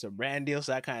know, it's a brand deal,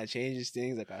 so that kind of changes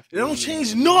things. Like I feel it don't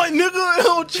change nothing, nigga. It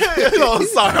don't change. No, I'm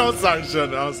sorry,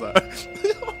 Shannon. I'm sorry.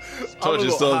 Told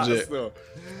you subject.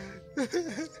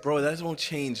 Bro, that won't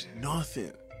change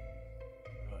nothing.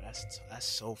 Bro, that's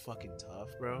so fucking tough,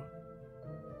 bro.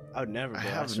 I would never, bro. I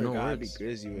have no words.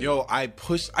 Yo, I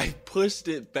pushed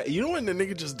it back. You know when the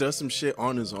nigga just does some shit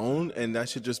on his own, and that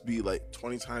should just be like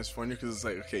 20 times funnier because it's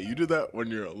like, okay, you do that when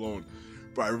you're alone.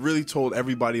 But I really told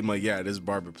everybody, I'm like, yeah, this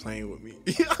barber playing with me.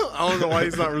 I don't know why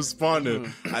he's not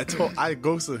responding. I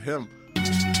ghosted him.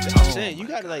 I'm saying you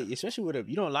gotta like, especially with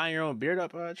you don't line your own beard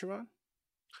up, Trevon.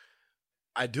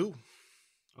 I do.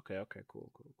 Okay,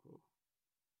 cool.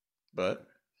 But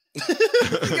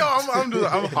yo,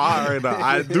 I'm hard right now.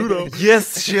 I do though.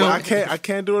 Yes, Jim. I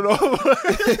can't do it over.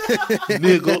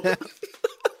 Nigga.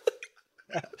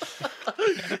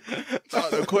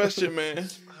 Not the question, man.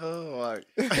 Oh my.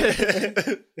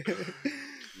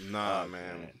 Nah,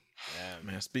 man. Yeah,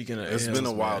 Man, speaking of It's L's, been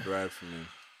a wild man. ride for me.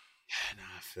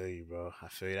 Nah, I feel you, bro. I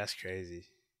feel you. That's crazy,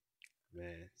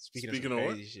 man. Speaking Speaking of of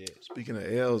crazy what? shit. Speaking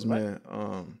of L's, man.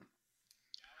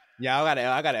 Yeah,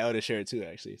 I got an L to share too.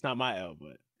 Actually, it's not my L,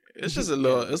 but It's just a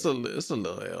little. It's a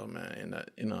little L, man. And that,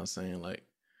 you know what I'm saying, like,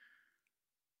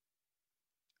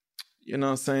 you know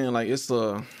what I'm saying, like it's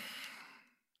a.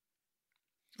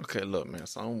 Okay, look, man.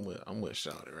 So I'm with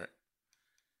Shawty, right?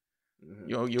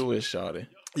 You with Shawty.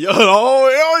 Yo,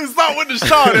 oh, you stop with the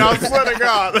shawty. I swear to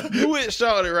God. You with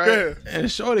Shawty, right? Yeah. And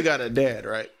Shawty got a dad,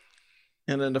 right?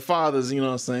 And then the fathers, you know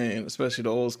what I'm saying, especially the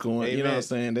old school one, you know what I'm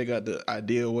saying, they got the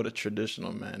idea of what a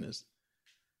traditional man is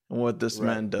and what this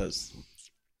man does.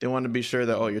 They want to be sure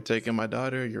that, oh, you're taking my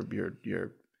daughter,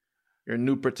 you're a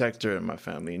new protector in my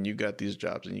family, and you got these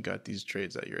jobs and you got these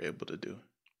trades that you're able to do.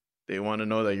 They want to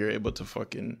know that you're able to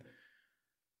fucking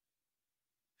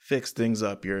fix things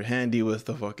up. You're handy with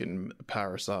the fucking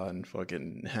power saw and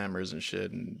fucking hammers and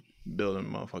shit and building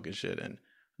motherfucking shit and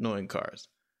knowing cars.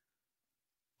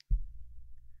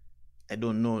 I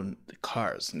don't know the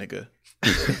cars, nigga.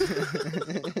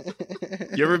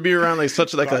 You ever be around like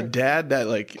such like a dad that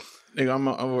like, nigga, I'm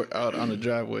out on the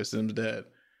driveway, Sim's dad.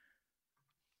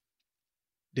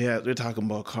 Yeah, they're talking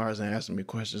about cars and asking me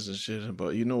questions and shit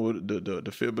about, you know what the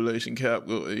defibrillation cap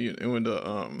go, and when the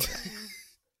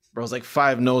bro, it's like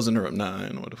 5 no's in a row. Nah, I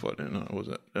don't know what the fuck. No, what was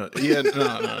that? Yeah,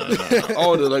 no.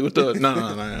 All the like with the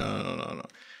no.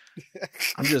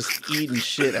 I'm just eating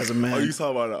shit as a man. Oh, you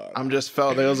talking about? I'm just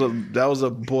felt that was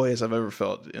the boyest I've ever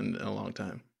felt in a long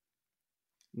time.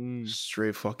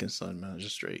 Straight fucking son, man.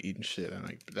 Just straight eating shit, and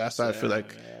like that's how I feel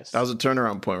like that was a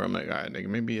turnaround point where I'm like, all right, nigga,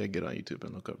 maybe I get on YouTube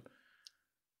and look up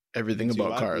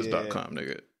everythingaboutcars.com,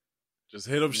 nigga. Just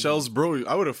hit up Shells, bro.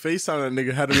 I would have FaceTimed that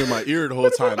nigga, had him in my ear the whole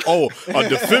time. Oh, a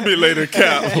defibrillator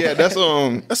cap. Yeah, that's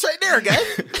right there, guy.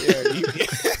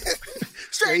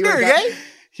 straight there, guy.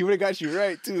 He would have got you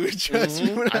right too. Trust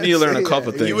me. I need to learn a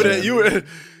couple things. You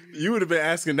would have been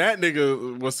asking that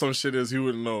nigga what some shit is. He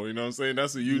wouldn't know. You know what I'm saying?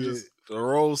 That's what you just the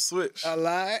role switch. A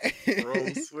lie. Role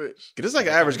switch. It's like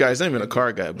an average guy. He's not even a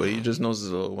car guy, but he just knows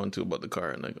his little 1-2 about the car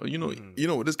and like, oh, you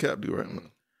know what this cap do, right?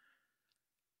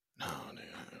 No,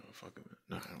 nigga, I don't fucking.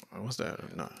 No, what's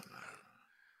that? No.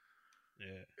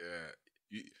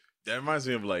 Yeah. That reminds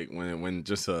me of like when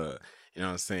just you know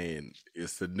what I'm saying, a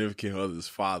significant other's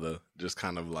father just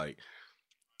kind of like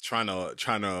trying to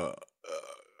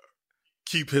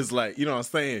keep his, like, you know what I'm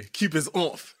saying, keep his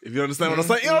oomph. If you understand what I'm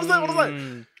saying, you know what I'm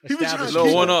saying. He was trying to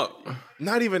little one up.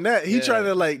 Not even that. He trying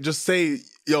to like just say,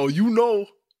 yo, you know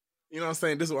what I'm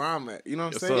saying. This is where I'm at. You know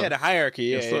what I'm saying? Yeah, the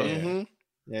hierarchy.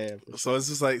 Yeah. So it's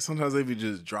just like sometimes they be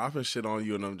just dropping shit on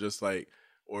you, and I'm just like,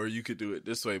 or you could do it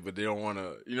this way, but they don't want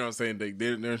to. You know what I'm saying?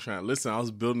 They're trying to listen. I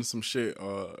was building some shit. It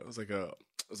was like a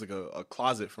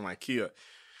closet from IKEA,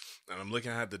 and I'm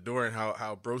looking at the door and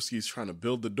how Broski's trying to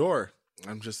build the door.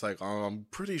 I'm just like, I'm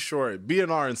pretty sure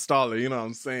B&R installer. You know what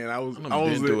I'm saying? That was in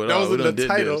the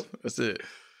title. That's it.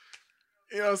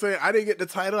 You know what I'm saying? I didn't get the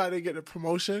title. I didn't get the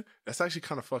promotion. That's actually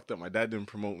kind of fucked up. My dad didn't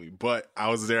promote me, but I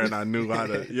was there and I knew how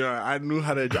to,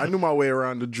 I knew my way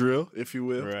around the drill, if you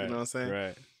will. Right, you know what I'm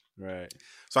saying? Right.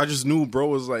 So I just knew bro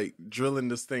was like drilling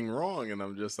this thing wrong. And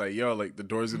I'm just like, yo, like the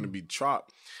door's going to be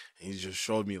chopped. And he just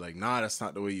showed me like, nah, that's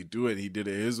not the way you do it. He did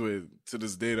it his way. To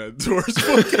this day, that door's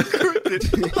fucking crooked.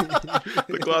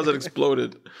 The closet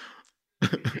exploded.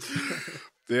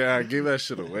 Yeah, I gave that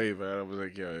shit away, man. I was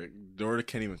like, yo, door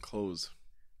can't even close.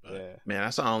 Yeah. Man,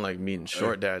 that's why I don't like meeting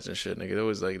short dads and shit, nigga. There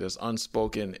was like this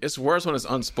unspoken. It's worse when it's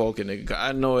unspoken, nigga.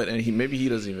 I know it, and maybe he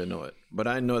doesn't even know it, but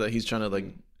I know that he's trying to like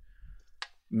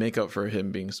make up for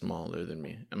him being smaller than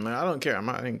me. I'm like, I don't care.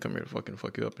 I didn't come here to fucking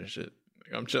fuck you up and shit.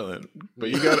 Like, I'm chilling, but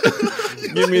you gotta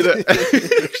give me that.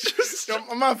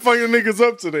 I'm not fucking niggas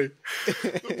up today.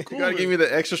 You gotta give me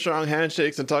the extra strong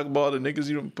handshakes and talk about all the niggas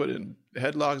you don't put in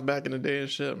headlocks back in the day and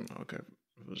shit. I'm like, okay,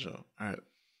 for sure. All right,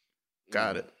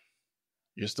 got it.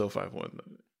 You're still 5'1".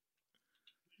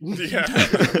 Yeah.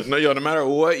 No, yo, no matter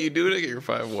what you do, nigga, you're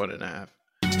 5'1.5".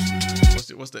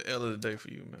 What's the L of the day for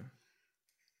you, man?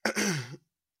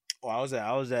 Well, I was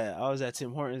at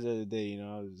Tim Hortons the other day. You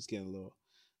know, I was just getting a little.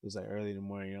 It was like early in the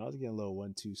morning. You know, I was getting a little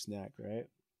 1-2 snack, right?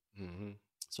 Mm-hmm.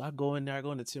 So I go in there. I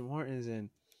go into Tim Hortons and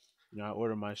I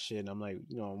order my shit. And I'm like,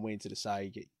 I'm waiting to the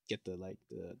side, get the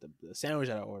sandwich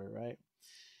that I ordered, right?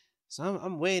 So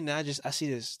I'm waiting. And I see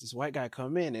this white guy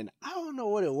come in, and I don't know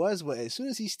what it was, but as soon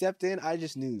as he stepped in, I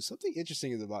just knew something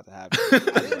interesting is about to happen.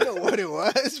 I didn't know what it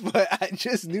was, but I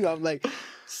just knew. I'm like,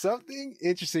 something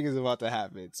interesting is about to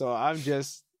happen. So I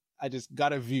just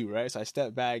got a view, right? So I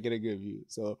step back, get a good view.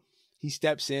 So he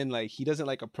steps in, like he doesn't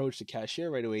like approach the cashier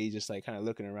right away. He's just like kind of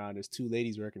looking around. There's two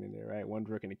ladies working in there, right? One's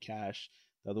working the cash,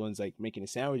 the other one's like making the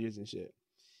sandwiches and shit.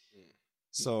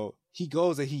 So he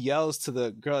goes and he yells to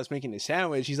the girl that's making the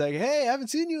sandwich. He's like, "Hey, I haven't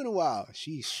seen you in a while."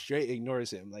 She straight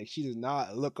ignores him. Like, she does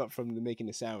not look up from the making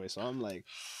the sandwich. So I'm like,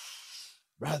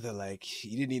 brother, like,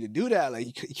 you didn't need to do that. Like,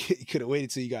 you could have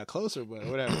waited till you got closer, but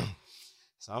whatever.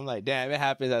 So I'm like, damn, it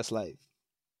happens. That's life.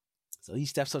 So he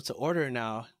steps up to order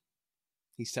now.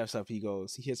 He steps up. He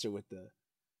hits her with the,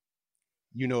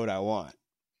 "You know what I want."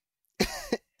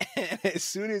 And as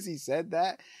soon as he said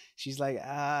that, she's like,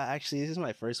 actually, this is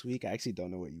my first week. I actually don't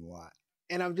know what you want.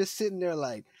 And I'm just sitting there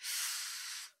like,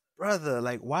 brother,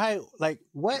 like, why? Like,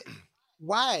 what?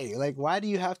 Why? Like, why do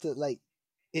you have to, like,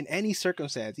 in any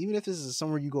circumstance, even if this is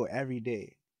somewhere you go every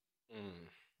day,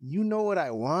 you know what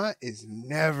I want is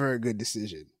never a good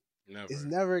decision. Never. It's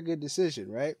never a good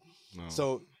decision, right? No.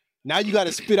 So now you got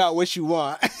to spit out what you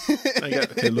want.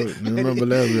 Hey, look, remember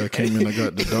last week I came in, I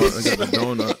got the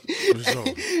donut.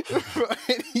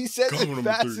 And he said it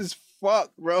fast as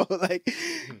fuck, bro. Like,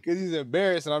 because he's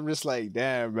embarrassed, and I'm just like,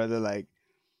 damn, brother. Like,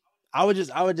 I would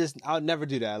never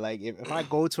do that. Like, if I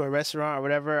go to a restaurant or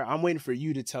whatever, I'm waiting for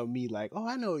you to tell me, like, oh,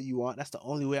 I know what you want. That's the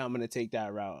only way I'm gonna take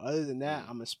that route. Other than that,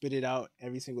 I'm gonna spit it out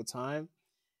every single time.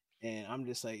 And I'm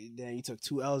just like, damn, you took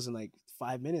 2 L's in like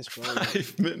 5 minutes, bro.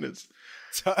 5 minutes.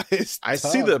 I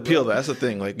see the appeal, though. That's the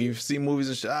thing. Like, you see movies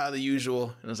and shit, the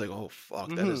usual. And it's like, oh, fuck,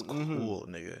 that is cool,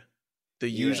 nigga. The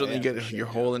usual, you get your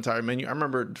whole entire menu. I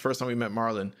remember the first time we met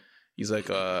Marlon, he's like,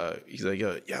 yo,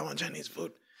 yeah, I want Chinese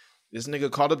food. This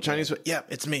nigga called up Chinese food. Yeah,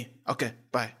 it's me. Okay,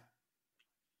 bye.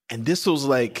 And this was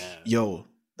like, yo,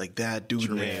 like that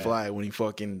dude McFly when he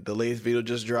fucking, the latest video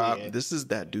just dropped. Yeah. This is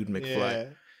that dude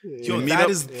McFly. Yeah. Yo, that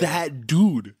is that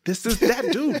dude. This is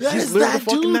that dude. He's literally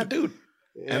fucking that dude.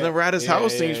 Yeah. And then we're at his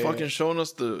house and he's fucking showing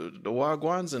us the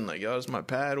wagwans and like, yo, it's my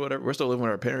pad, whatever. We're still living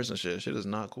with our parents and shit. Shit is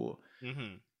not cool.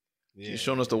 Mm-hmm. Yeah. He's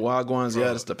showing us the wagwans. Bro.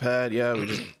 Yeah, that's the pad. Yeah, we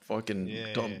just fucking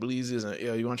talk bleezes. And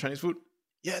yo, you want Chinese food?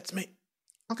 Yeah, it's me.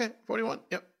 Okay, 41.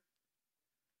 Yep.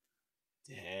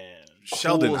 Damn.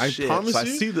 Sheldon, cool, I promise you. I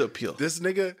see the appeal. This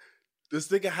nigga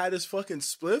had his fucking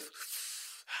spliff.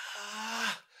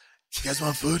 You guys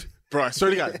want food? Bro, I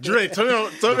swear to God. Trey, tell me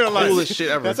on live. Coolest shit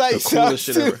ever. That's how the coolest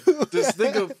shit ever. This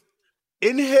nigga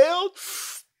inhaled.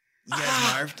 You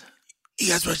guys marved? You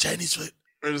guys want Chinese food?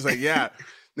 It was like, yeah.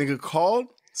 Nigga called,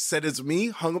 said it's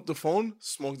me, hung up the phone,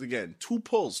 smoked again. 2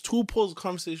 pulls. 2 pulls, the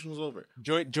conversation was over.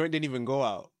 Joint didn't even go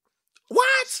out.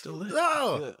 What? Still lit.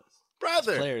 No.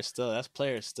 Brother. That's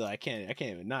players still. I can't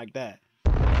even knock that.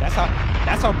 That's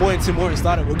how Boy and Tim Hortons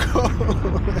thought it would go.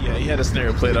 Yeah, he had a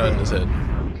scenario played out in his head.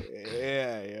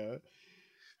 Yeah.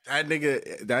 That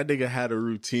nigga had a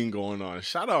routine going on.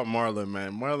 Shout out Marlon,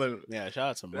 man. Marlon. Yeah, shout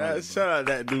out to Marlon. Shout out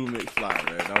that dude McFly,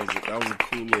 man. That was a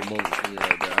cool little moment for me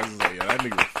right there. I was just like, yo, that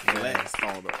nigga flexed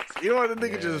on us. You know what, the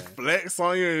nigga just flexed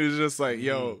on you and it's just like,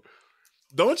 yo,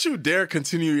 don't you dare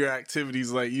continue your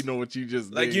activities like you know what you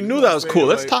just like did. You knew that was cool.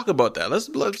 Let's talk about that. Let's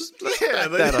back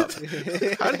that up.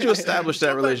 How did you establish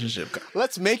that relationship?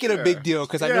 Let's make it a big deal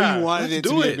because I know you wanted it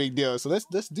to be a big deal. So let's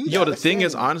do that. Yo, the thing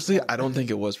is, honestly, I don't think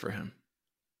it was for him.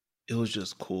 It was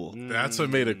just cool. That's what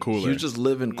made it cooler. He was just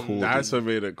living cool. That's what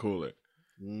made it cooler.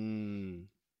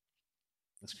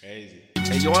 That's crazy.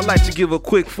 Hey, yo, I'd like to give a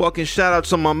quick fucking shout out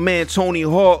to my man Tony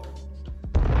Hawk.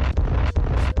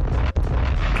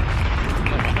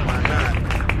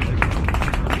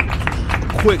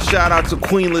 Quick shout out to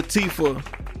Queen Latifah.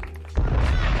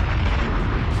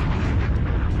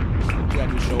 You got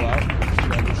to show out.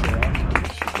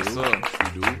 What's up?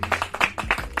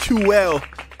 QL.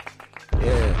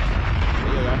 Yeah,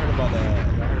 I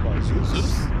heard about Zooks.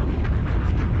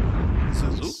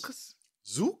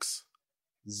 Zooks?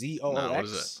 ZOOX. Nah, what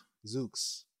is that?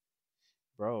 Zooks.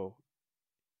 Bro.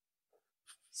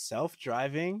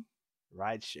 Self-driving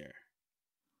rideshare.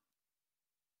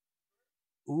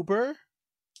 Uber?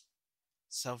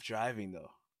 Self-driving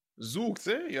though. Zooks,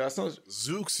 eh? Yeah, that sounds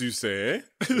Zooks, you say, eh?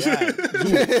 Yeah.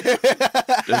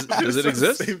 Does it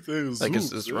exist? Same thing. Like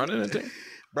it's running a thing?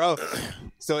 Bro.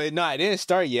 So it didn't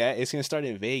start yet. It's gonna start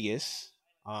in Vegas.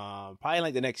 Probably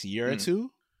like the next year or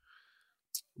two.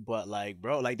 But like,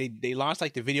 bro, like they launched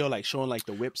like the video like showing like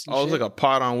the whips and it was like a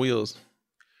pod on wheels. It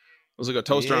was like a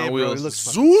toaster on wheels.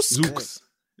 Zooks.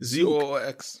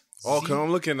 ZOOX. Oh, cause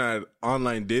I'm looking at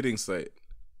online dating site.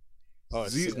 Oh,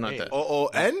 it's not that.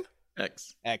 OON?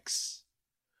 X. X.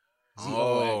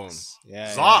 Oh, Z-O-X.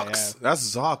 Yeah, Zox. yeah.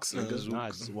 That's Zox, nigga. Nah,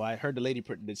 well, I heard the lady,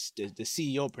 the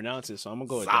CEO pronounce it, so I'm gonna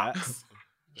go with that.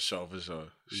 For sure.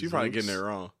 She probably getting it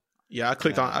wrong. Yeah, I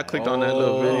clicked on that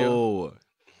little video.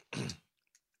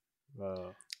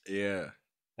 Bro. Yeah.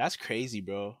 That's crazy,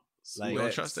 bro. Like, you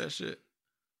don't trust that shit?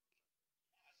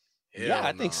 Yeah,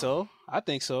 I think so.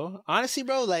 Honestly,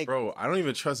 bro, like, bro, I don't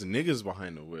even trust niggas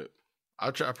behind the whip. I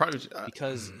probably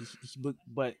because,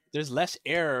 but there's less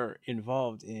error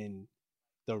involved in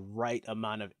the right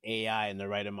amount of AI and the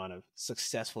right amount of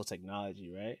successful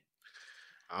technology, right?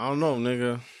 I don't know,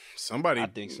 nigga. I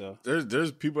think so.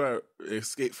 There's people that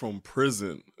escape from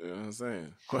prison. You know what I'm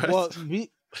saying? What? Well,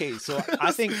 okay, so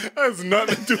I think that's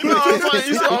nothing to do with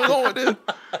it. I'm going with it.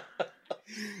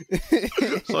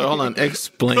 So hold on,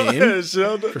 explain. Go ahead,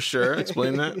 Sheldon. For sure,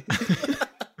 explain that.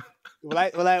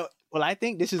 Well, I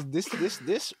think this.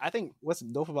 I think what's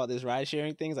dope about this ride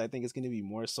sharing things, I think it's gonna be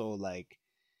more so like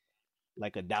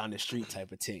a down the street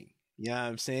type of thing. You know what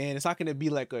I'm saying? It's not gonna be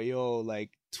like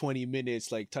like 20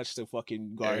 minutes, like touch the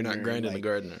fucking gardener. You're not grinding the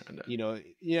gardener. You know what I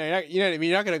mean?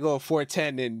 You're not gonna go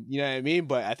 410 and you know what I mean.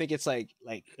 But I think it's like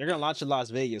they're gonna launch in Las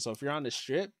Vegas. So if you're on the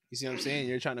strip, you see what I'm saying?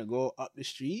 You're trying to go up the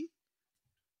street.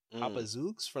 Hop a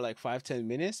Zooks for like 5-10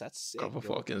 minutes. That's sick. Couple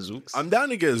fucking Zooks. I'm down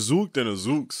to get Zooked in a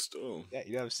Zook still. Yeah,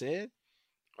 you know what I'm saying?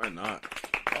 Why not?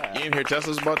 Yeah. You ain't hear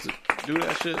Tesla's about to do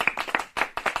that shit?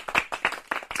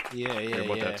 Yeah. Hear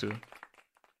about that too.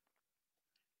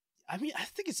 I mean, I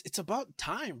think it's about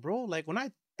time, bro. Like when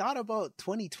I thought about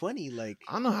 2020, like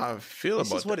I don't know how I feel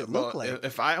about this is what it looked like.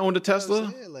 If I owned a Tesla,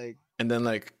 and then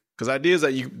because the idea is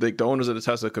that the owners of the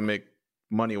Tesla could make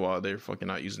money while they're fucking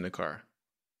not using the car.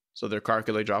 So their car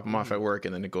could drop them off at work,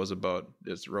 and then it goes about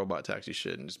this robot taxi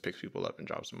shit and just picks people up and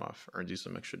drops them off, earns you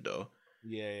some extra dough.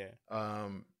 Yeah.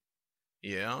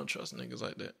 Yeah, I don't trust niggas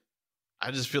like that.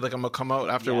 I just feel like I'm gonna come out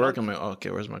after work. I'm like, oh,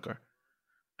 okay, where's my car?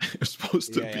 It's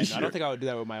supposed to be. No, I don't think I would do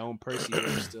that with my own Percy.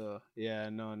 Still,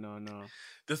 no.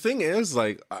 The thing is,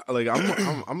 I'm a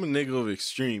nigga of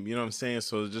extreme. You know what I'm saying?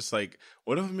 So it's just like,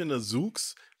 what if I'm in the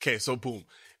Zooks? Okay, so boom.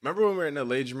 Remember when we were in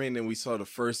LA, Jermaine, and we saw the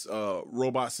first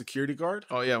robot security guard?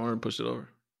 Oh yeah, when we pushed it over.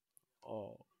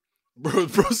 Oh, bro,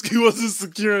 broski wasn't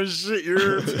secure as shit.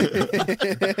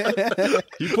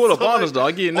 He pulled up on us,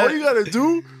 dog. All you gotta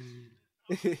do,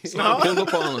 pull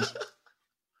up on us.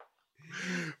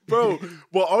 Bro,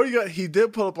 well, he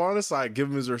did pull up on us, so I give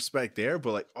him his respect there,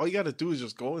 but all you gotta do is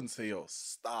just go and say, yo,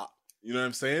 stop. You know what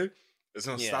I'm saying? It's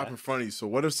gonna stop in front of you. So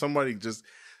what if somebody just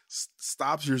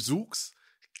stops your Zooks?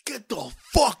 Get the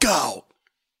fuck out.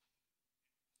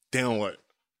 Then what?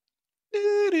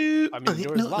 I mean, the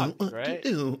door's locked, right?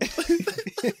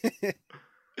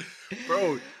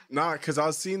 Bro, because I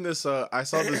was seeing this, I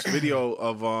saw this video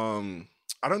of,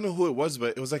 I don't know who it was,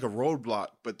 but it was like a roadblock,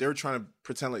 but they were trying to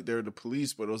pretend like they're the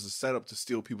police, but it was a setup to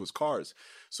steal people's cars.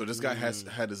 So this guy had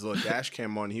his little dash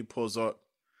cam on. He pulls up.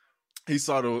 He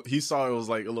saw it was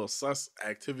like a little sus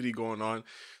activity going on.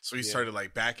 So he started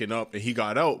backing up and he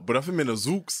got out. But if I'm in a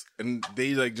Zooks and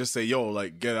they just say, yo,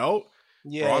 get out.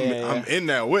 Yeah, bro, I'm in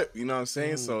that whip. You know what I'm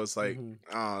saying? So it's I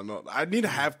don't know. I need to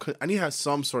have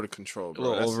some sort of control, bro. A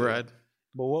little override.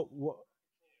 But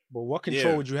what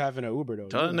control would you have in an Uber though?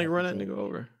 Tell that nigga run that nigga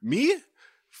over. Me?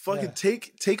 Fucking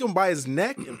take him by his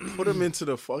neck and put him into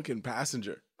the fucking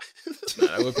passenger.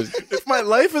 If my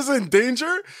life is in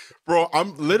danger, bro,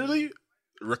 I'm literally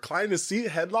reclining the seat,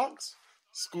 headlocks.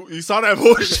 You saw that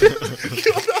motion?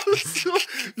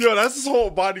 Yo, that's his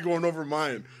whole body going over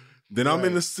mine. Then I'm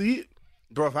in the seat.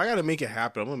 Bro, if I gotta make it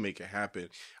happen, I'm gonna make it happen.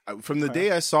 From the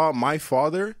day I saw my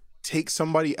father take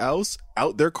somebody else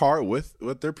out their car with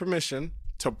their permission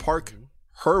to park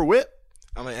her whip,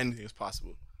 I'm like, anything is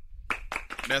possible.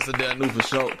 That's a damn new for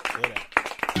sure.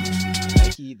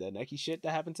 The Nike shit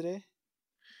that happened today.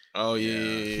 Oh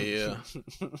yeah.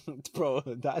 Bro,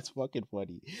 that's fucking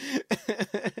funny.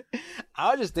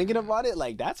 I was just thinking about it,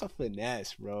 that's a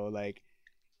finesse, bro.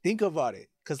 Think about it,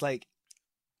 cause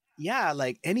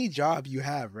any job you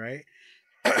have, right?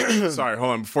 Sorry,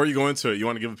 hold on. Before you go into it, you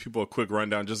want to give people a quick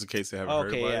rundown just in case they haven't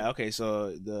heard about it? Okay.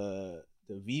 So the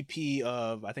VP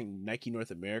of, I think, Nike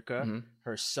North America,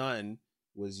 her son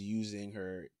was using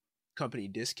her company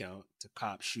discount to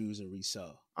cop shoes and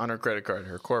resell on her credit card,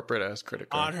 her corporate ass credit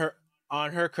card.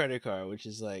 On her credit card, which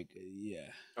is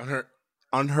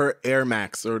on her Air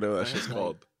Max or whatever that shit's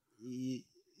called.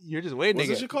 You're just waiting. What's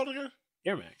that shit called again?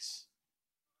 Air Max.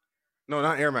 No,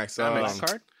 not Air Max. Amex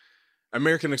card.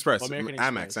 American Express. American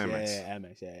Amex. Yeah,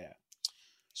 Amex.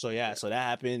 Yeah. So that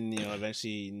happened.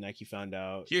 Eventually Nike found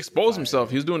out. He exposed himself.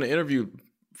 He was doing an interview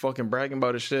fucking bragging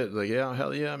about his shit. Like, yeah,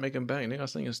 hell yeah, I'm making bank. Nigga, I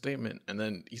sent you a statement. And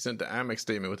then he sent the Amex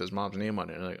statement with his mom's name on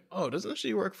it. And like, oh, doesn't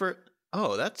she work for it?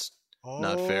 Oh, that's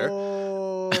not fair.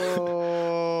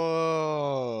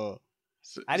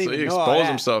 So I didn't he even know all exposed that.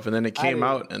 himself, and then it came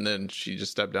out, and then she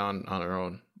just stepped down on her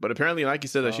own. But apparently, Nike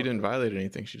said that she didn't violate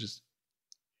anything. She just,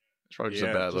 it's probably just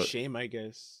a bad look. Shame, I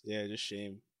guess. Yeah, just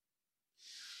shame.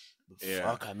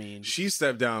 Yeah. Fuck, I mean, she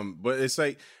stepped down, but it's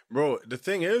like, bro, the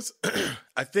thing is,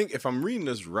 I think if I'm reading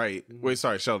this right, wait,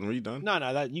 sorry, Sheldon, are you done? No,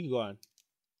 that you can go on.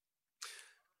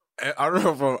 I don't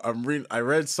know if I'm reading. I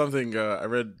read something. I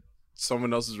read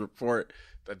someone else's report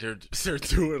that they're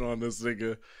doing on this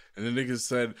nigga, and the nigga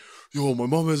said, "Yo, my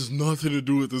mom has nothing to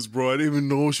do with this, bro. I didn't even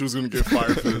know she was gonna get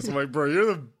fired for this." I'm like, bro,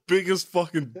 you're the biggest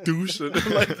fucking douche in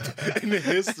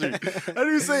history. I didn't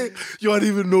even say, "Yo, I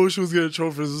didn't even know she was getting in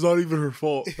trouble for this. It's not even her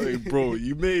fault." Like, bro,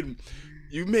 you made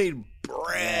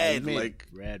bread,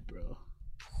 bread, bro.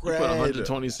 You put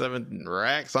 127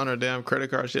 racks on her damn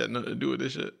credit card. She had nothing to do with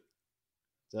this shit.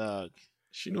 Dog.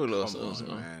 She knew a little something,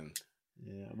 man.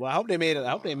 Yeah. Well, I hope they made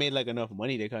like enough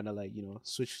money to kind of like, you know,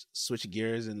 switch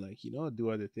gears and like, you know,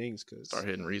 do other things. Cause start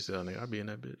hitting resale, nigga. I'll be in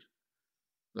that bitch.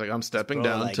 Like, I'm stepping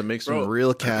bro, down like, to make some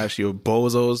real cash, you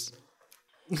bozos.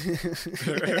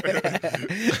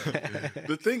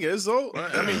 The thing is, though,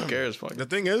 I mean, who cares? Fuck. The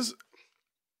thing is,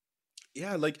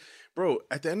 yeah, like, bro,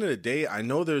 at the end of the day, I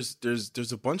know there's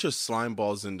a bunch of slime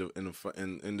balls in this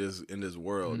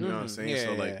world. You know what I'm saying? Yeah,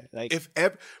 so like if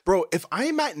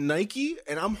I'm at Nike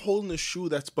and I'm holding a shoe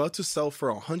that's about to sell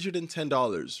for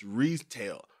 $110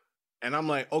 retail, and I'm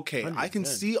like, okay, I can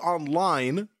see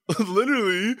online,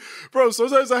 literally, bro.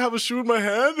 Sometimes I have a shoe in my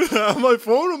hand on my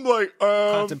phone. I'm like,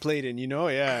 contemplating, you know,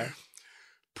 yeah,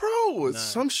 bro.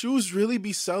 Some shoes really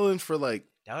be selling for like.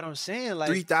 That's what I'm saying. Like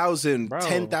 3,000,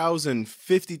 10,000,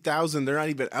 50,000. They're not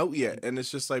even out yet. And it's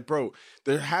just like, bro,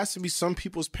 there has to be some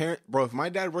people's parent. Bro, if my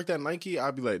dad worked at Nike,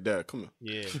 I'd be like, Dad, come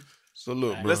here. Yeah.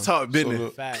 Salute, bro. Let's talk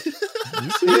business. Fact.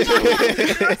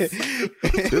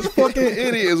 This fucking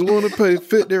idiot is willing to pay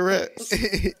 50 racks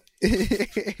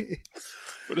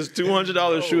for this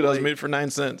 $200 shoe that was made for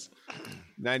 9 cents.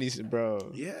 90,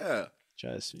 bro. Yeah.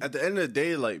 Trust me. At the end of the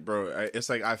day, like, bro, it's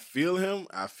like I feel him,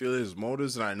 I feel his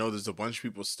motives, and I know there's a bunch of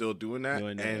people still doing that.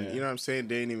 You know what I'm saying?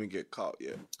 They didn't even get caught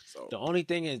yet. So the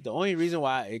only reason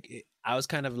why I was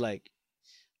kind of like,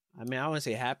 I mean, I wouldn't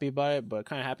say happy about it, but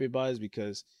kind of happy about it is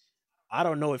because I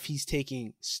don't know if he's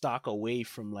taking stock away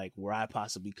from like where I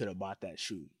possibly could have bought that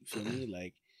shoe. You feel me?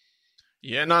 Like,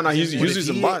 yeah, no, he's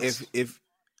using bots. If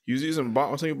he's using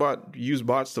bots, I'm telling you about use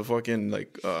bots to fucking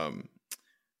like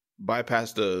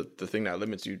bypass the thing that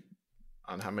limits you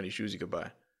on how many shoes you could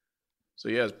buy. So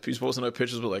yeah, he's posting up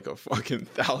pictures with like a fucking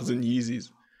 1,000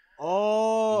 Yeezys.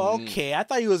 Oh, okay. I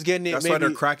thought he was getting it. That's why they're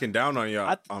cracking down on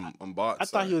y'all on bots. I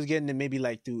thought he was getting it maybe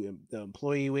like through the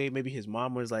employee way. Maybe his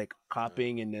mom was like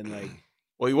copying and then like.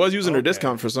 Well, he was using her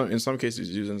discount for some. In some cases,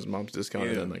 he's using his mom's discount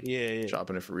and then like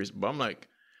shopping it for reason. But I'm like,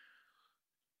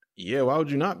 yeah, why would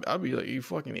you not? I'd be like, you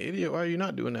fucking idiot. Why are you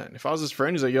not doing that? And if I was his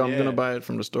friend, he's like, yo, I'm gonna buy it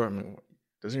from the store. I'm like,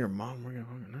 doesn't your mom work at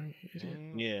fucking Nike, idiot?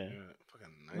 Yeah.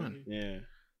 Fucking Nike. Yeah.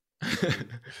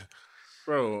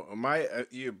 Bro,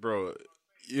 bro,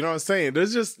 you know what I'm saying?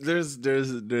 There's just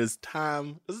there's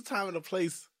time. There's a time and a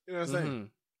place. You know what I'm saying?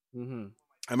 Mm-hmm.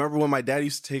 I remember when my dad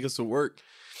used to take us to work,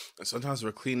 and sometimes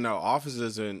we're cleaning out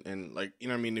offices and like, you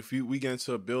know what I mean? If we get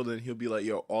into a building, he'll be like,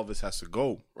 yo, all this has to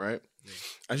go, right?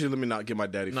 Actually, let me not get my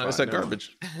daddy fired. No, it's that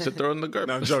garbage. So throw it in the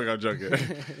garbage. No, I'm joking.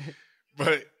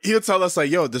 But he'll tell us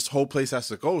like, yo, this whole place has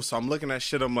to go. So I'm looking at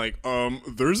shit. I'm like,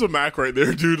 there's a Mac right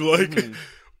there, dude. Like,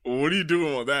 what are you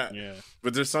doing with that? Yeah.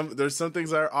 But there's some things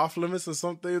that are off limits and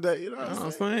some things that, you know what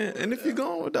I'm saying? And if you're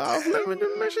going with the off limit,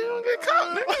 just make sure you don't get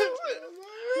caught, nigga.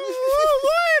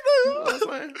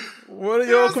 Where did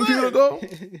your computer go?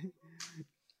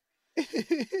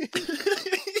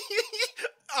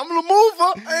 I'm gonna move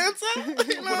up, answer. I'm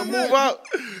gonna move out.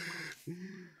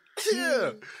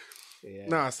 Yeah.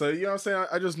 Nah, so you know what I'm saying?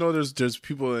 I just know there's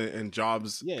people in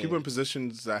jobs, people in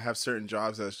positions that have certain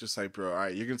jobs that's just like, bro, all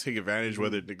right, you're gonna take advantage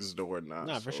whether niggas know or not.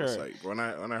 Nah, so for sure. It's like when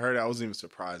I heard it, I wasn't even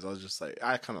surprised. I was just like,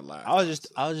 I kind of laughed. I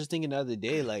was just thinking the other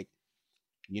day, like,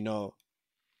 you know,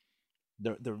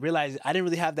 I didn't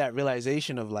really have that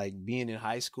realization of like being in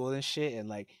high school and shit, and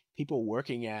like people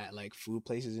working at like food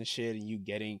places and shit, and you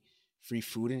getting free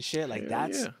food and shit. Like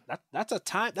that's a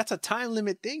time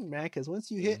limit thing, man. Because once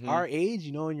you hit our age,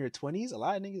 you know, in your 20s, a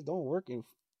lot of niggas don't work in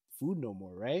food no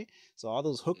more, right? So all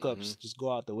those hookups just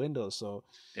go out the window. So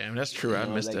damn, that's true. I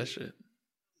missed that shit.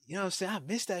 You know what I'm saying? I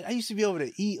missed that. I used to be able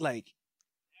to eat like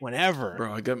whenever.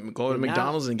 Bro, I go to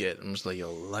McDonald's and I'm just like,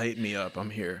 yo, light me up. I'm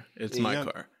here. It's my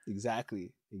car.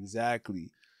 Exactly.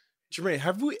 Jermaine,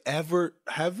 have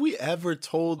we ever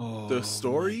told the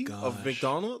story of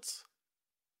McDonald's?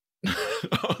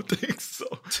 I don't think so.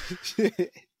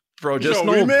 Bro, just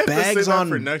we may have to bags save that on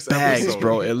for next bags, episode.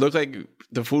 bro. It looked like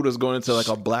the food was going into like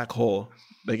a black hole.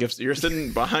 Like if you're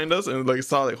sitting behind us and like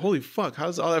saw like, holy fuck,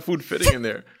 how's all that food fitting in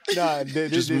there? Nah,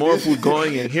 just more food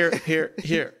going in here.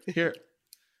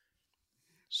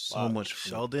 So much food.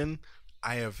 Sheldon,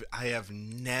 I have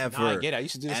never. Nah, I get it. I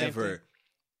used to do the same thing.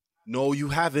 No, you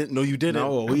haven't. No, you didn't.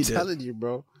 No, we I'm did. telling you,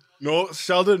 bro. No,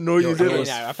 Sheldon. No, you didn't.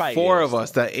 Yeah, I probably Four did. of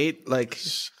us that ate like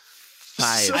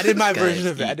 5. I did my guys version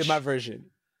of it. I each. did my version.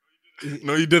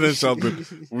 No, you didn't, Sheldon.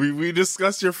 we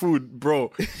discussed your food,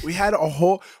 bro. We had a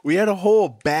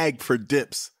whole bag for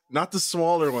dips, not the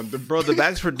smaller one. Bro, the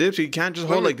bags for dips, you can't just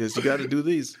hold like this. You got to do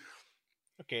these.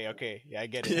 Okay. Yeah, I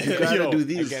get it. You got to do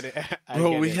these. I get it.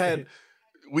 Bro,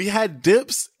 we had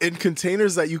dips in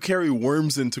containers that you carry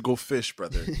worms in to go fish,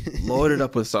 brother. Loaded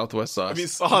up with Southwest sauce. I mean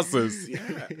sauces.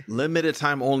 Yeah. Limited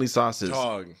time only sauces.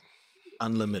 Dog.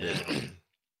 Unlimited.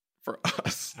 For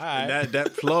us. And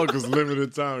that plug was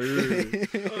limited time. Really.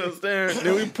 Understand?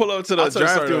 Then we pull up to the I'll tell you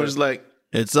a drive-thru story, and it's like,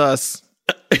 it's us.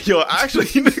 Yo, actually,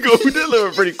 nigga, we did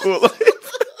live a pretty cool life.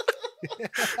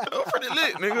 That was pretty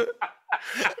lit, nigga.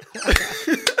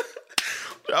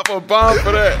 Drop a bomb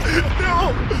for that.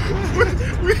 No,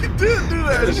 we did do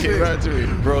that shit. Right to me.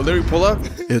 Bro, literally pull up.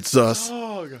 It's us.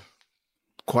 Dog.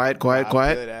 Quiet.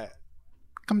 That.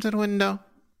 Come to the window.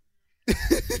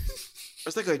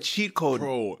 It's like a cheat code,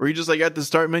 Bro. where you just like at the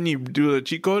start menu, you do a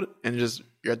cheat code, and just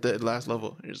you're at the last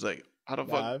level. You're just like, how the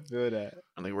fuck? I feel that.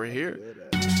 I'm like, we're here.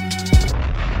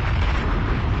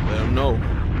 Let them know.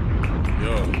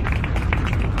 Yo.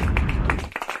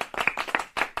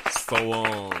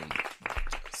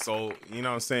 So you know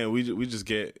what I'm saying? We just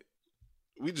get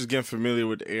familiar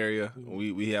with the area.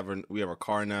 We have a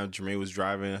car now. Jermaine was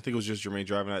driving. I think it was just Jermaine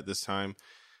driving at this time.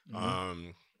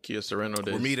 Kia Sorento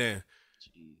days. We're meeting.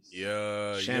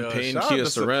 Yeah, Champagne shout out Kia to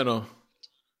Sorento.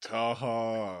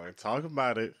 Talk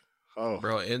about it. Oh,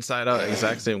 Bro, inside out,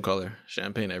 exact same color.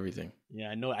 Champagne, everything.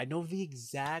 Yeah, I know the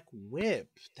exact whip.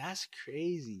 That's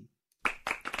crazy.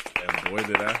 and boy,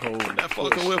 did that hold That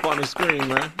fucking whip on the screen,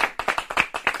 man.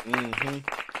 Mm-hmm.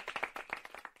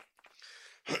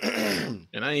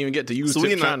 And I didn't even get to use So we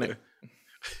Tiptronic.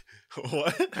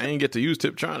 What? I didn't get to use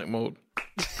Tiptronic mode.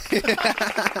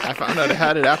 I found out I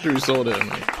had it after we sold it. I'm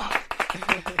like,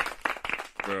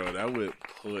 Bro, that whip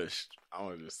pushed. I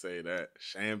want to just say that.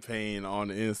 Champagne on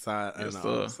the inside and Yes,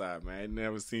 the outside, man. I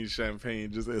never seen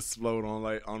champagne just explode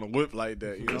on a whip like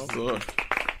that, you know?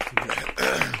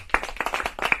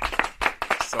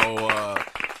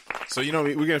 So you know,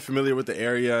 we're getting familiar with the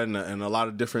area and a lot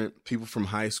of different people from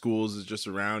high schools is just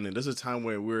around. And this is a time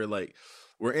where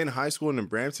we're in high school and in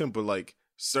Brampton, but like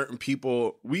certain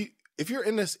people, if you're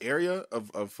in this area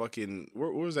of fucking,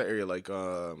 where was that area? Like,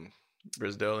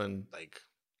 Brisdale and like,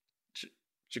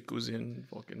 Jacuzzi and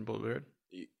fucking Boulevard.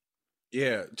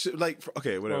 yeah, like,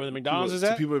 okay, whatever. Where the McDonald's is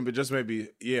to at? people, it just maybe,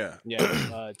 yeah.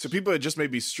 To To people, it just may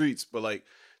be streets, but like,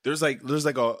 there's like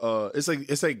a it's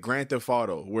like Grand Theft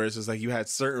Auto, where it's just like you had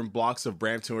certain blocks of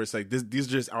Brampton where it's like these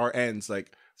are just our ends,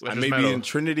 like Fletcher's maybe Meadow. in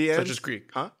Trinity ends, Fletcher's Creek.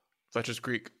 huh? Fletcher's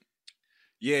Creek.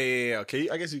 Yeah. Okay,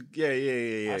 I guess yeah.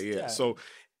 Yeah. So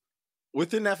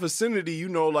within that vicinity, you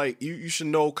know, like you should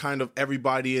know kind of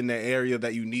everybody in that area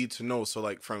that you need to know. So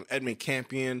like from Edmond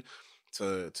Campion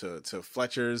to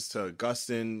Fletcher's to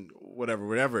Augustin,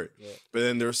 whatever. Yeah. But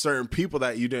then there are certain people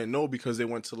that you didn't know because they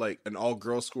went to like an all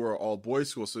girls school or all boys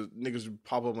school. So niggas would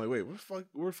pop up like, wait, where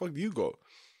the fuck do you go?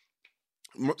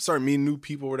 Start meeting new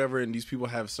people, whatever, and these people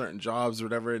have certain jobs or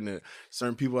whatever, and then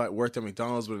certain people that worked at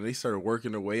McDonald's, but they started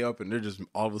working their way up, and they're just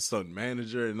all of a sudden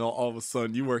manager, and all of a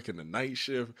sudden you work in the night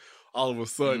shift. All of a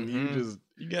sudden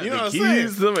you got know the what I'm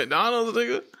keys to McDonald's,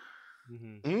 nigga.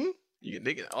 Hmm?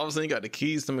 All of a sudden you got the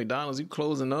keys to McDonald's. You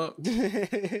closing up.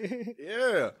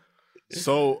 Yeah.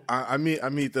 So I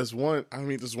meet this one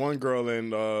girl,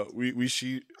 and I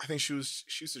think she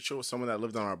used to chill with someone that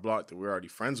lived on our block that we were already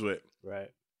friends with. right.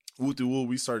 Woo through woo,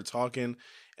 we started talking,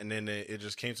 and then it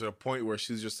just came to the point where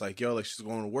she's just like, yo, like she's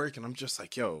going to work, and I'm just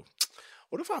like, yo,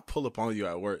 what if I pull up on you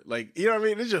at work? Like, you know what I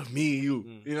mean? It's just me and you.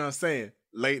 You know what I'm saying?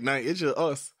 Late night, it's just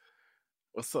us.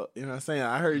 What's up? You know what I'm saying?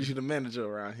 I heard you the manager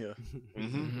around here.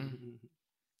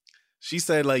 She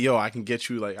said, like, yo, I can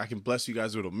bless you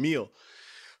guys with a meal.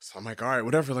 So I'm like, all right,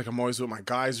 whatever. Like, I'm always with my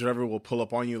guys or whatever. We'll pull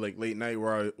up on you like late night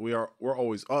where we're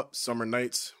always up. Summer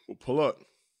nights, we'll pull up.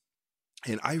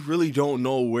 And I really don't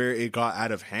know where it got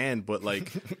out of hand, but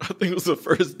like, I think it was the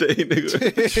first day, nigga.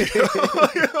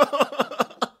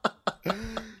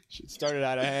 Shit started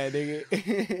out of hand,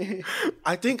 nigga.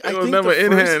 I think It was never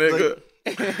in hand, nigga.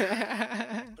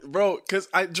 Bro, because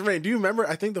Jermaine, do you remember?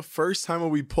 I think the first time when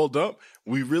we pulled up,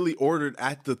 we really ordered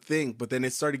at the thing, but then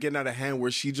it started getting out of hand where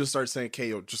she just started saying, "Okay,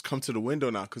 yo, just come to the window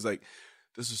now," because like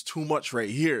this is too much right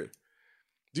here.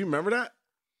 Do you remember that?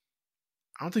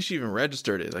 I don't think she even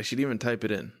registered it. Like she didn't even type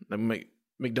it in. Like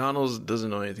McDonald's doesn't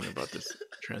know anything about this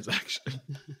transaction.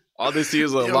 All they see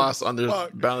is a loss on their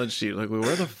balance sheet. Like, wait,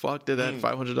 where the fuck did that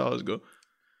 $500 go?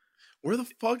 Where the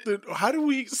fuck how do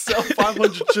we sell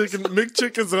 500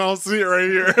 McChickens and I don't see it right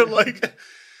here? Like,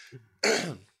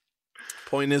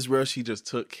 point is, bro, she just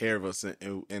took care of us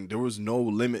and there was no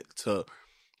limit to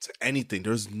anything.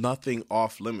 There's nothing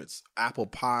off limits. Apple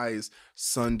pies,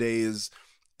 sundaes,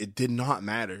 it did not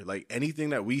matter. Like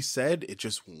anything that we said, it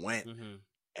just went. Mm-hmm.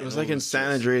 It was like in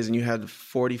San Andreas and you had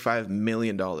 $45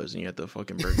 million and you had the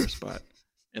fucking burger spot.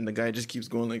 And the guy just keeps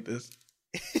going like this.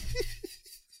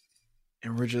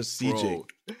 And we're just CJ.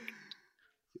 Bro,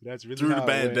 that's really threw the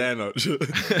bandana.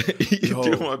 You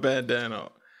threw my bandana.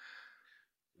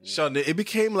 Sean, it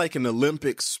became like an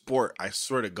Olympic sport. I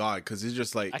swear to God, because it's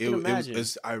just like I can imagine.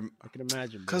 I can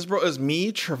imagine. Because bro, it's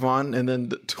me, Trevon, and then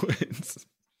the twins.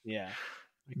 Yeah,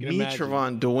 me,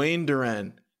 Trevon, Dwayne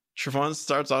Duran. Trevon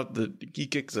starts off he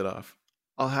kicks it off.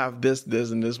 I'll have this,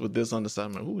 and this with this on the side.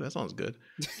 I'm like, ooh, that sounds good.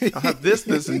 I'll have this,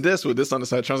 and this with this on the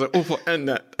side. Trevon's like, ooh, and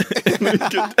that.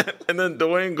 And then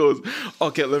Dwayne goes,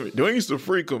 okay, Dwayne used to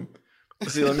freak him.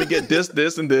 See, let me get this, and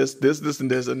this, and this, and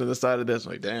then the side of this.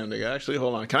 I'm like, damn, nigga, actually,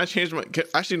 hold on. Can I change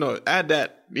actually, no, add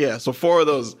that. Yeah, so 4 of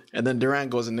those. And then Duran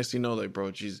goes, and next thing you know, like,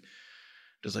 bro, geez,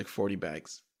 there's like 40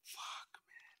 bags. Fuck,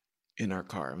 man. In our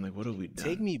car. I'm like, what have we done?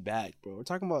 Take me back, bro. We're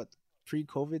talking about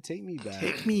pre-COVID. Take me back.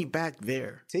 Take me back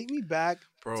there. Take me back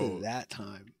bro, to that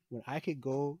time when I could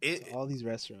go to all these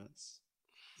restaurants,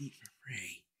 eat for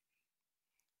free.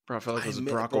 Bro, I felt like it was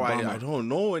Barack Obama. I don't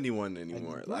know anyone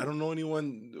anymore. I don't know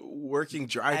anyone working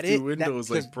drive-through windows.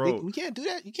 Like, bro, we can't do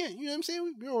that. You can't. You know what I'm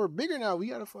saying? We're bigger now. We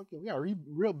got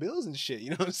real bills and shit.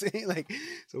 You know what I'm saying? Like,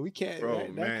 so we can't.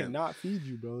 Bro, that cannot feed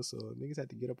you, bro. So niggas had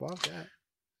to get up off that.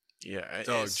 Yeah,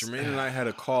 dog. Jermaine and I had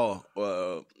a call.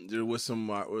 There was some.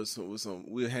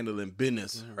 We were handling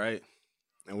business, right?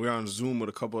 And we were on Zoom with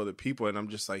a couple other people, and I'm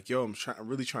just like, yo, I'm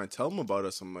really trying to tell them about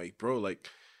us. I'm like, bro, like.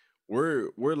 We're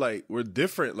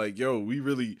different. Like, yo, we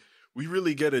really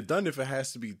get it done if it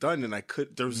has to be done. And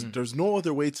there's no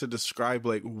other way to describe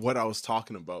like what I was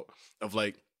talking about of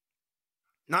like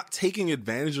not taking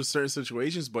advantage of certain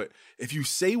situations, but if you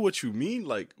say what you mean,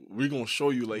 like we're gonna show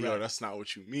you like, yo, that's not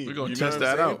what you mean. We're gonna test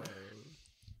that out.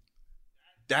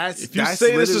 If you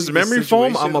say this is memory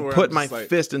foam, I'm gonna put my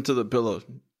fist into the pillow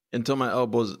until my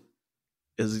elbows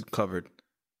is covered.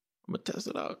 I'm gonna test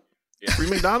it out. Yeah.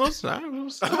 Free McDonald's? I don't know. You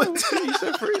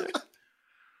said free.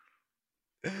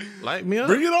 Light me up.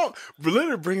 Bring it on.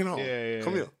 Literally, bring it on. Yeah.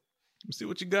 Come here. Let me see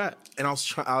what you got. And I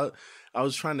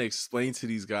was trying to explain to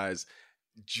these guys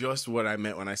just what I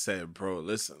meant when I said, bro,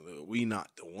 listen, we not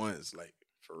the ones. Like,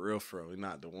 for real, we're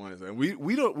not the ones. And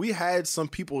we had some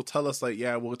people tell us like,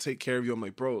 yeah, we'll take care of you. I'm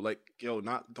like, bro, like, yo,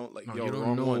 don't like, yo,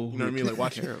 wrong one. You know what I mean? Like,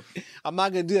 watch it. I'm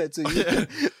not gonna do that to you.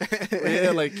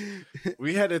 Yeah, like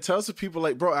we had to tell some people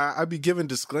like, bro, I be giving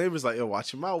disclaimers like, yo,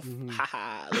 watch your mouth.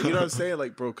 Like, you know what I'm saying?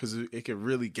 Like, bro, because it can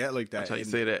really get like that. That's how you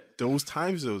say that. Those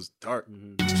times it was dark.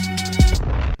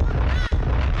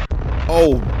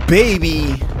 Oh,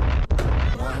 baby.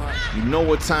 You know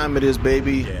what time it is,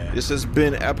 baby. Yeah. This has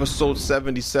been episode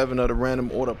 77 of the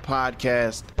Random Order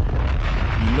Podcast.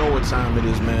 You know what time it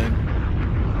is,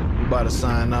 man. We about to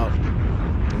sign out.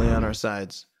 Lay on our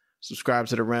sides. Subscribe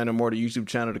to the Random Order YouTube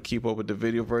channel to keep up with the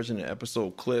video version and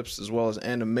episode clips, as well as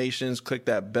animations. Click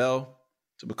that bell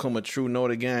to become a true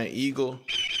Note Again Eagle.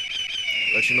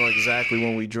 Let you know exactly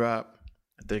when we drop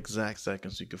at the exact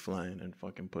second so you can fly in and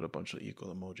fucking put a bunch of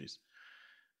equal emojis.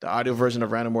 The audio version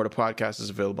of Random Order Podcast is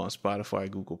available on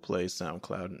Spotify, Google Play,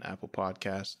 SoundCloud, and Apple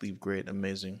Podcasts. Leave great,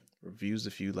 amazing reviews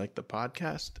if you like the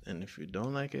podcast. And if you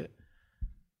don't like it,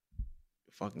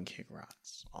 fucking kick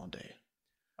rocks all day.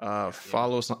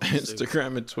 Follow us on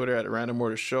Instagram and Twitter at Random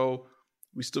Order Show.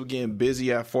 We still getting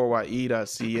busy at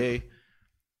 4ye.ca.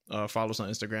 Follow us on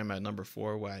Instagram at number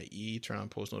 4ye. Turn on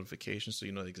post notifications so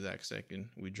you know the exact second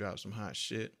we drop some hot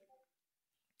shit.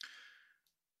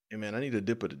 Hey, man, I need a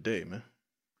dip of the day, man.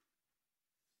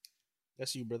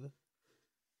 That's you, brother.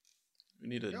 We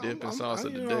need a dip and sauce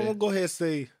of the day. I'm gonna go ahead and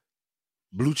say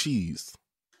blue cheese.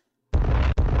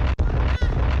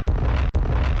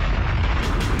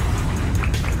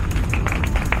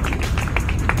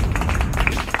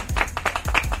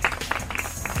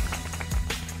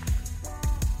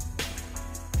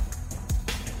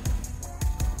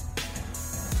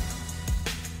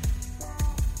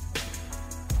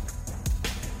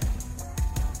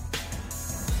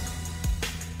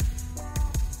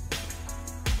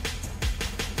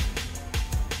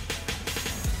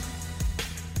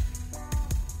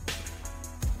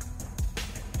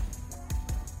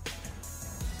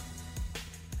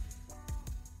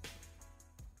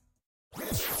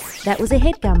 That was a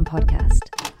HeadGum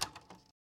podcast.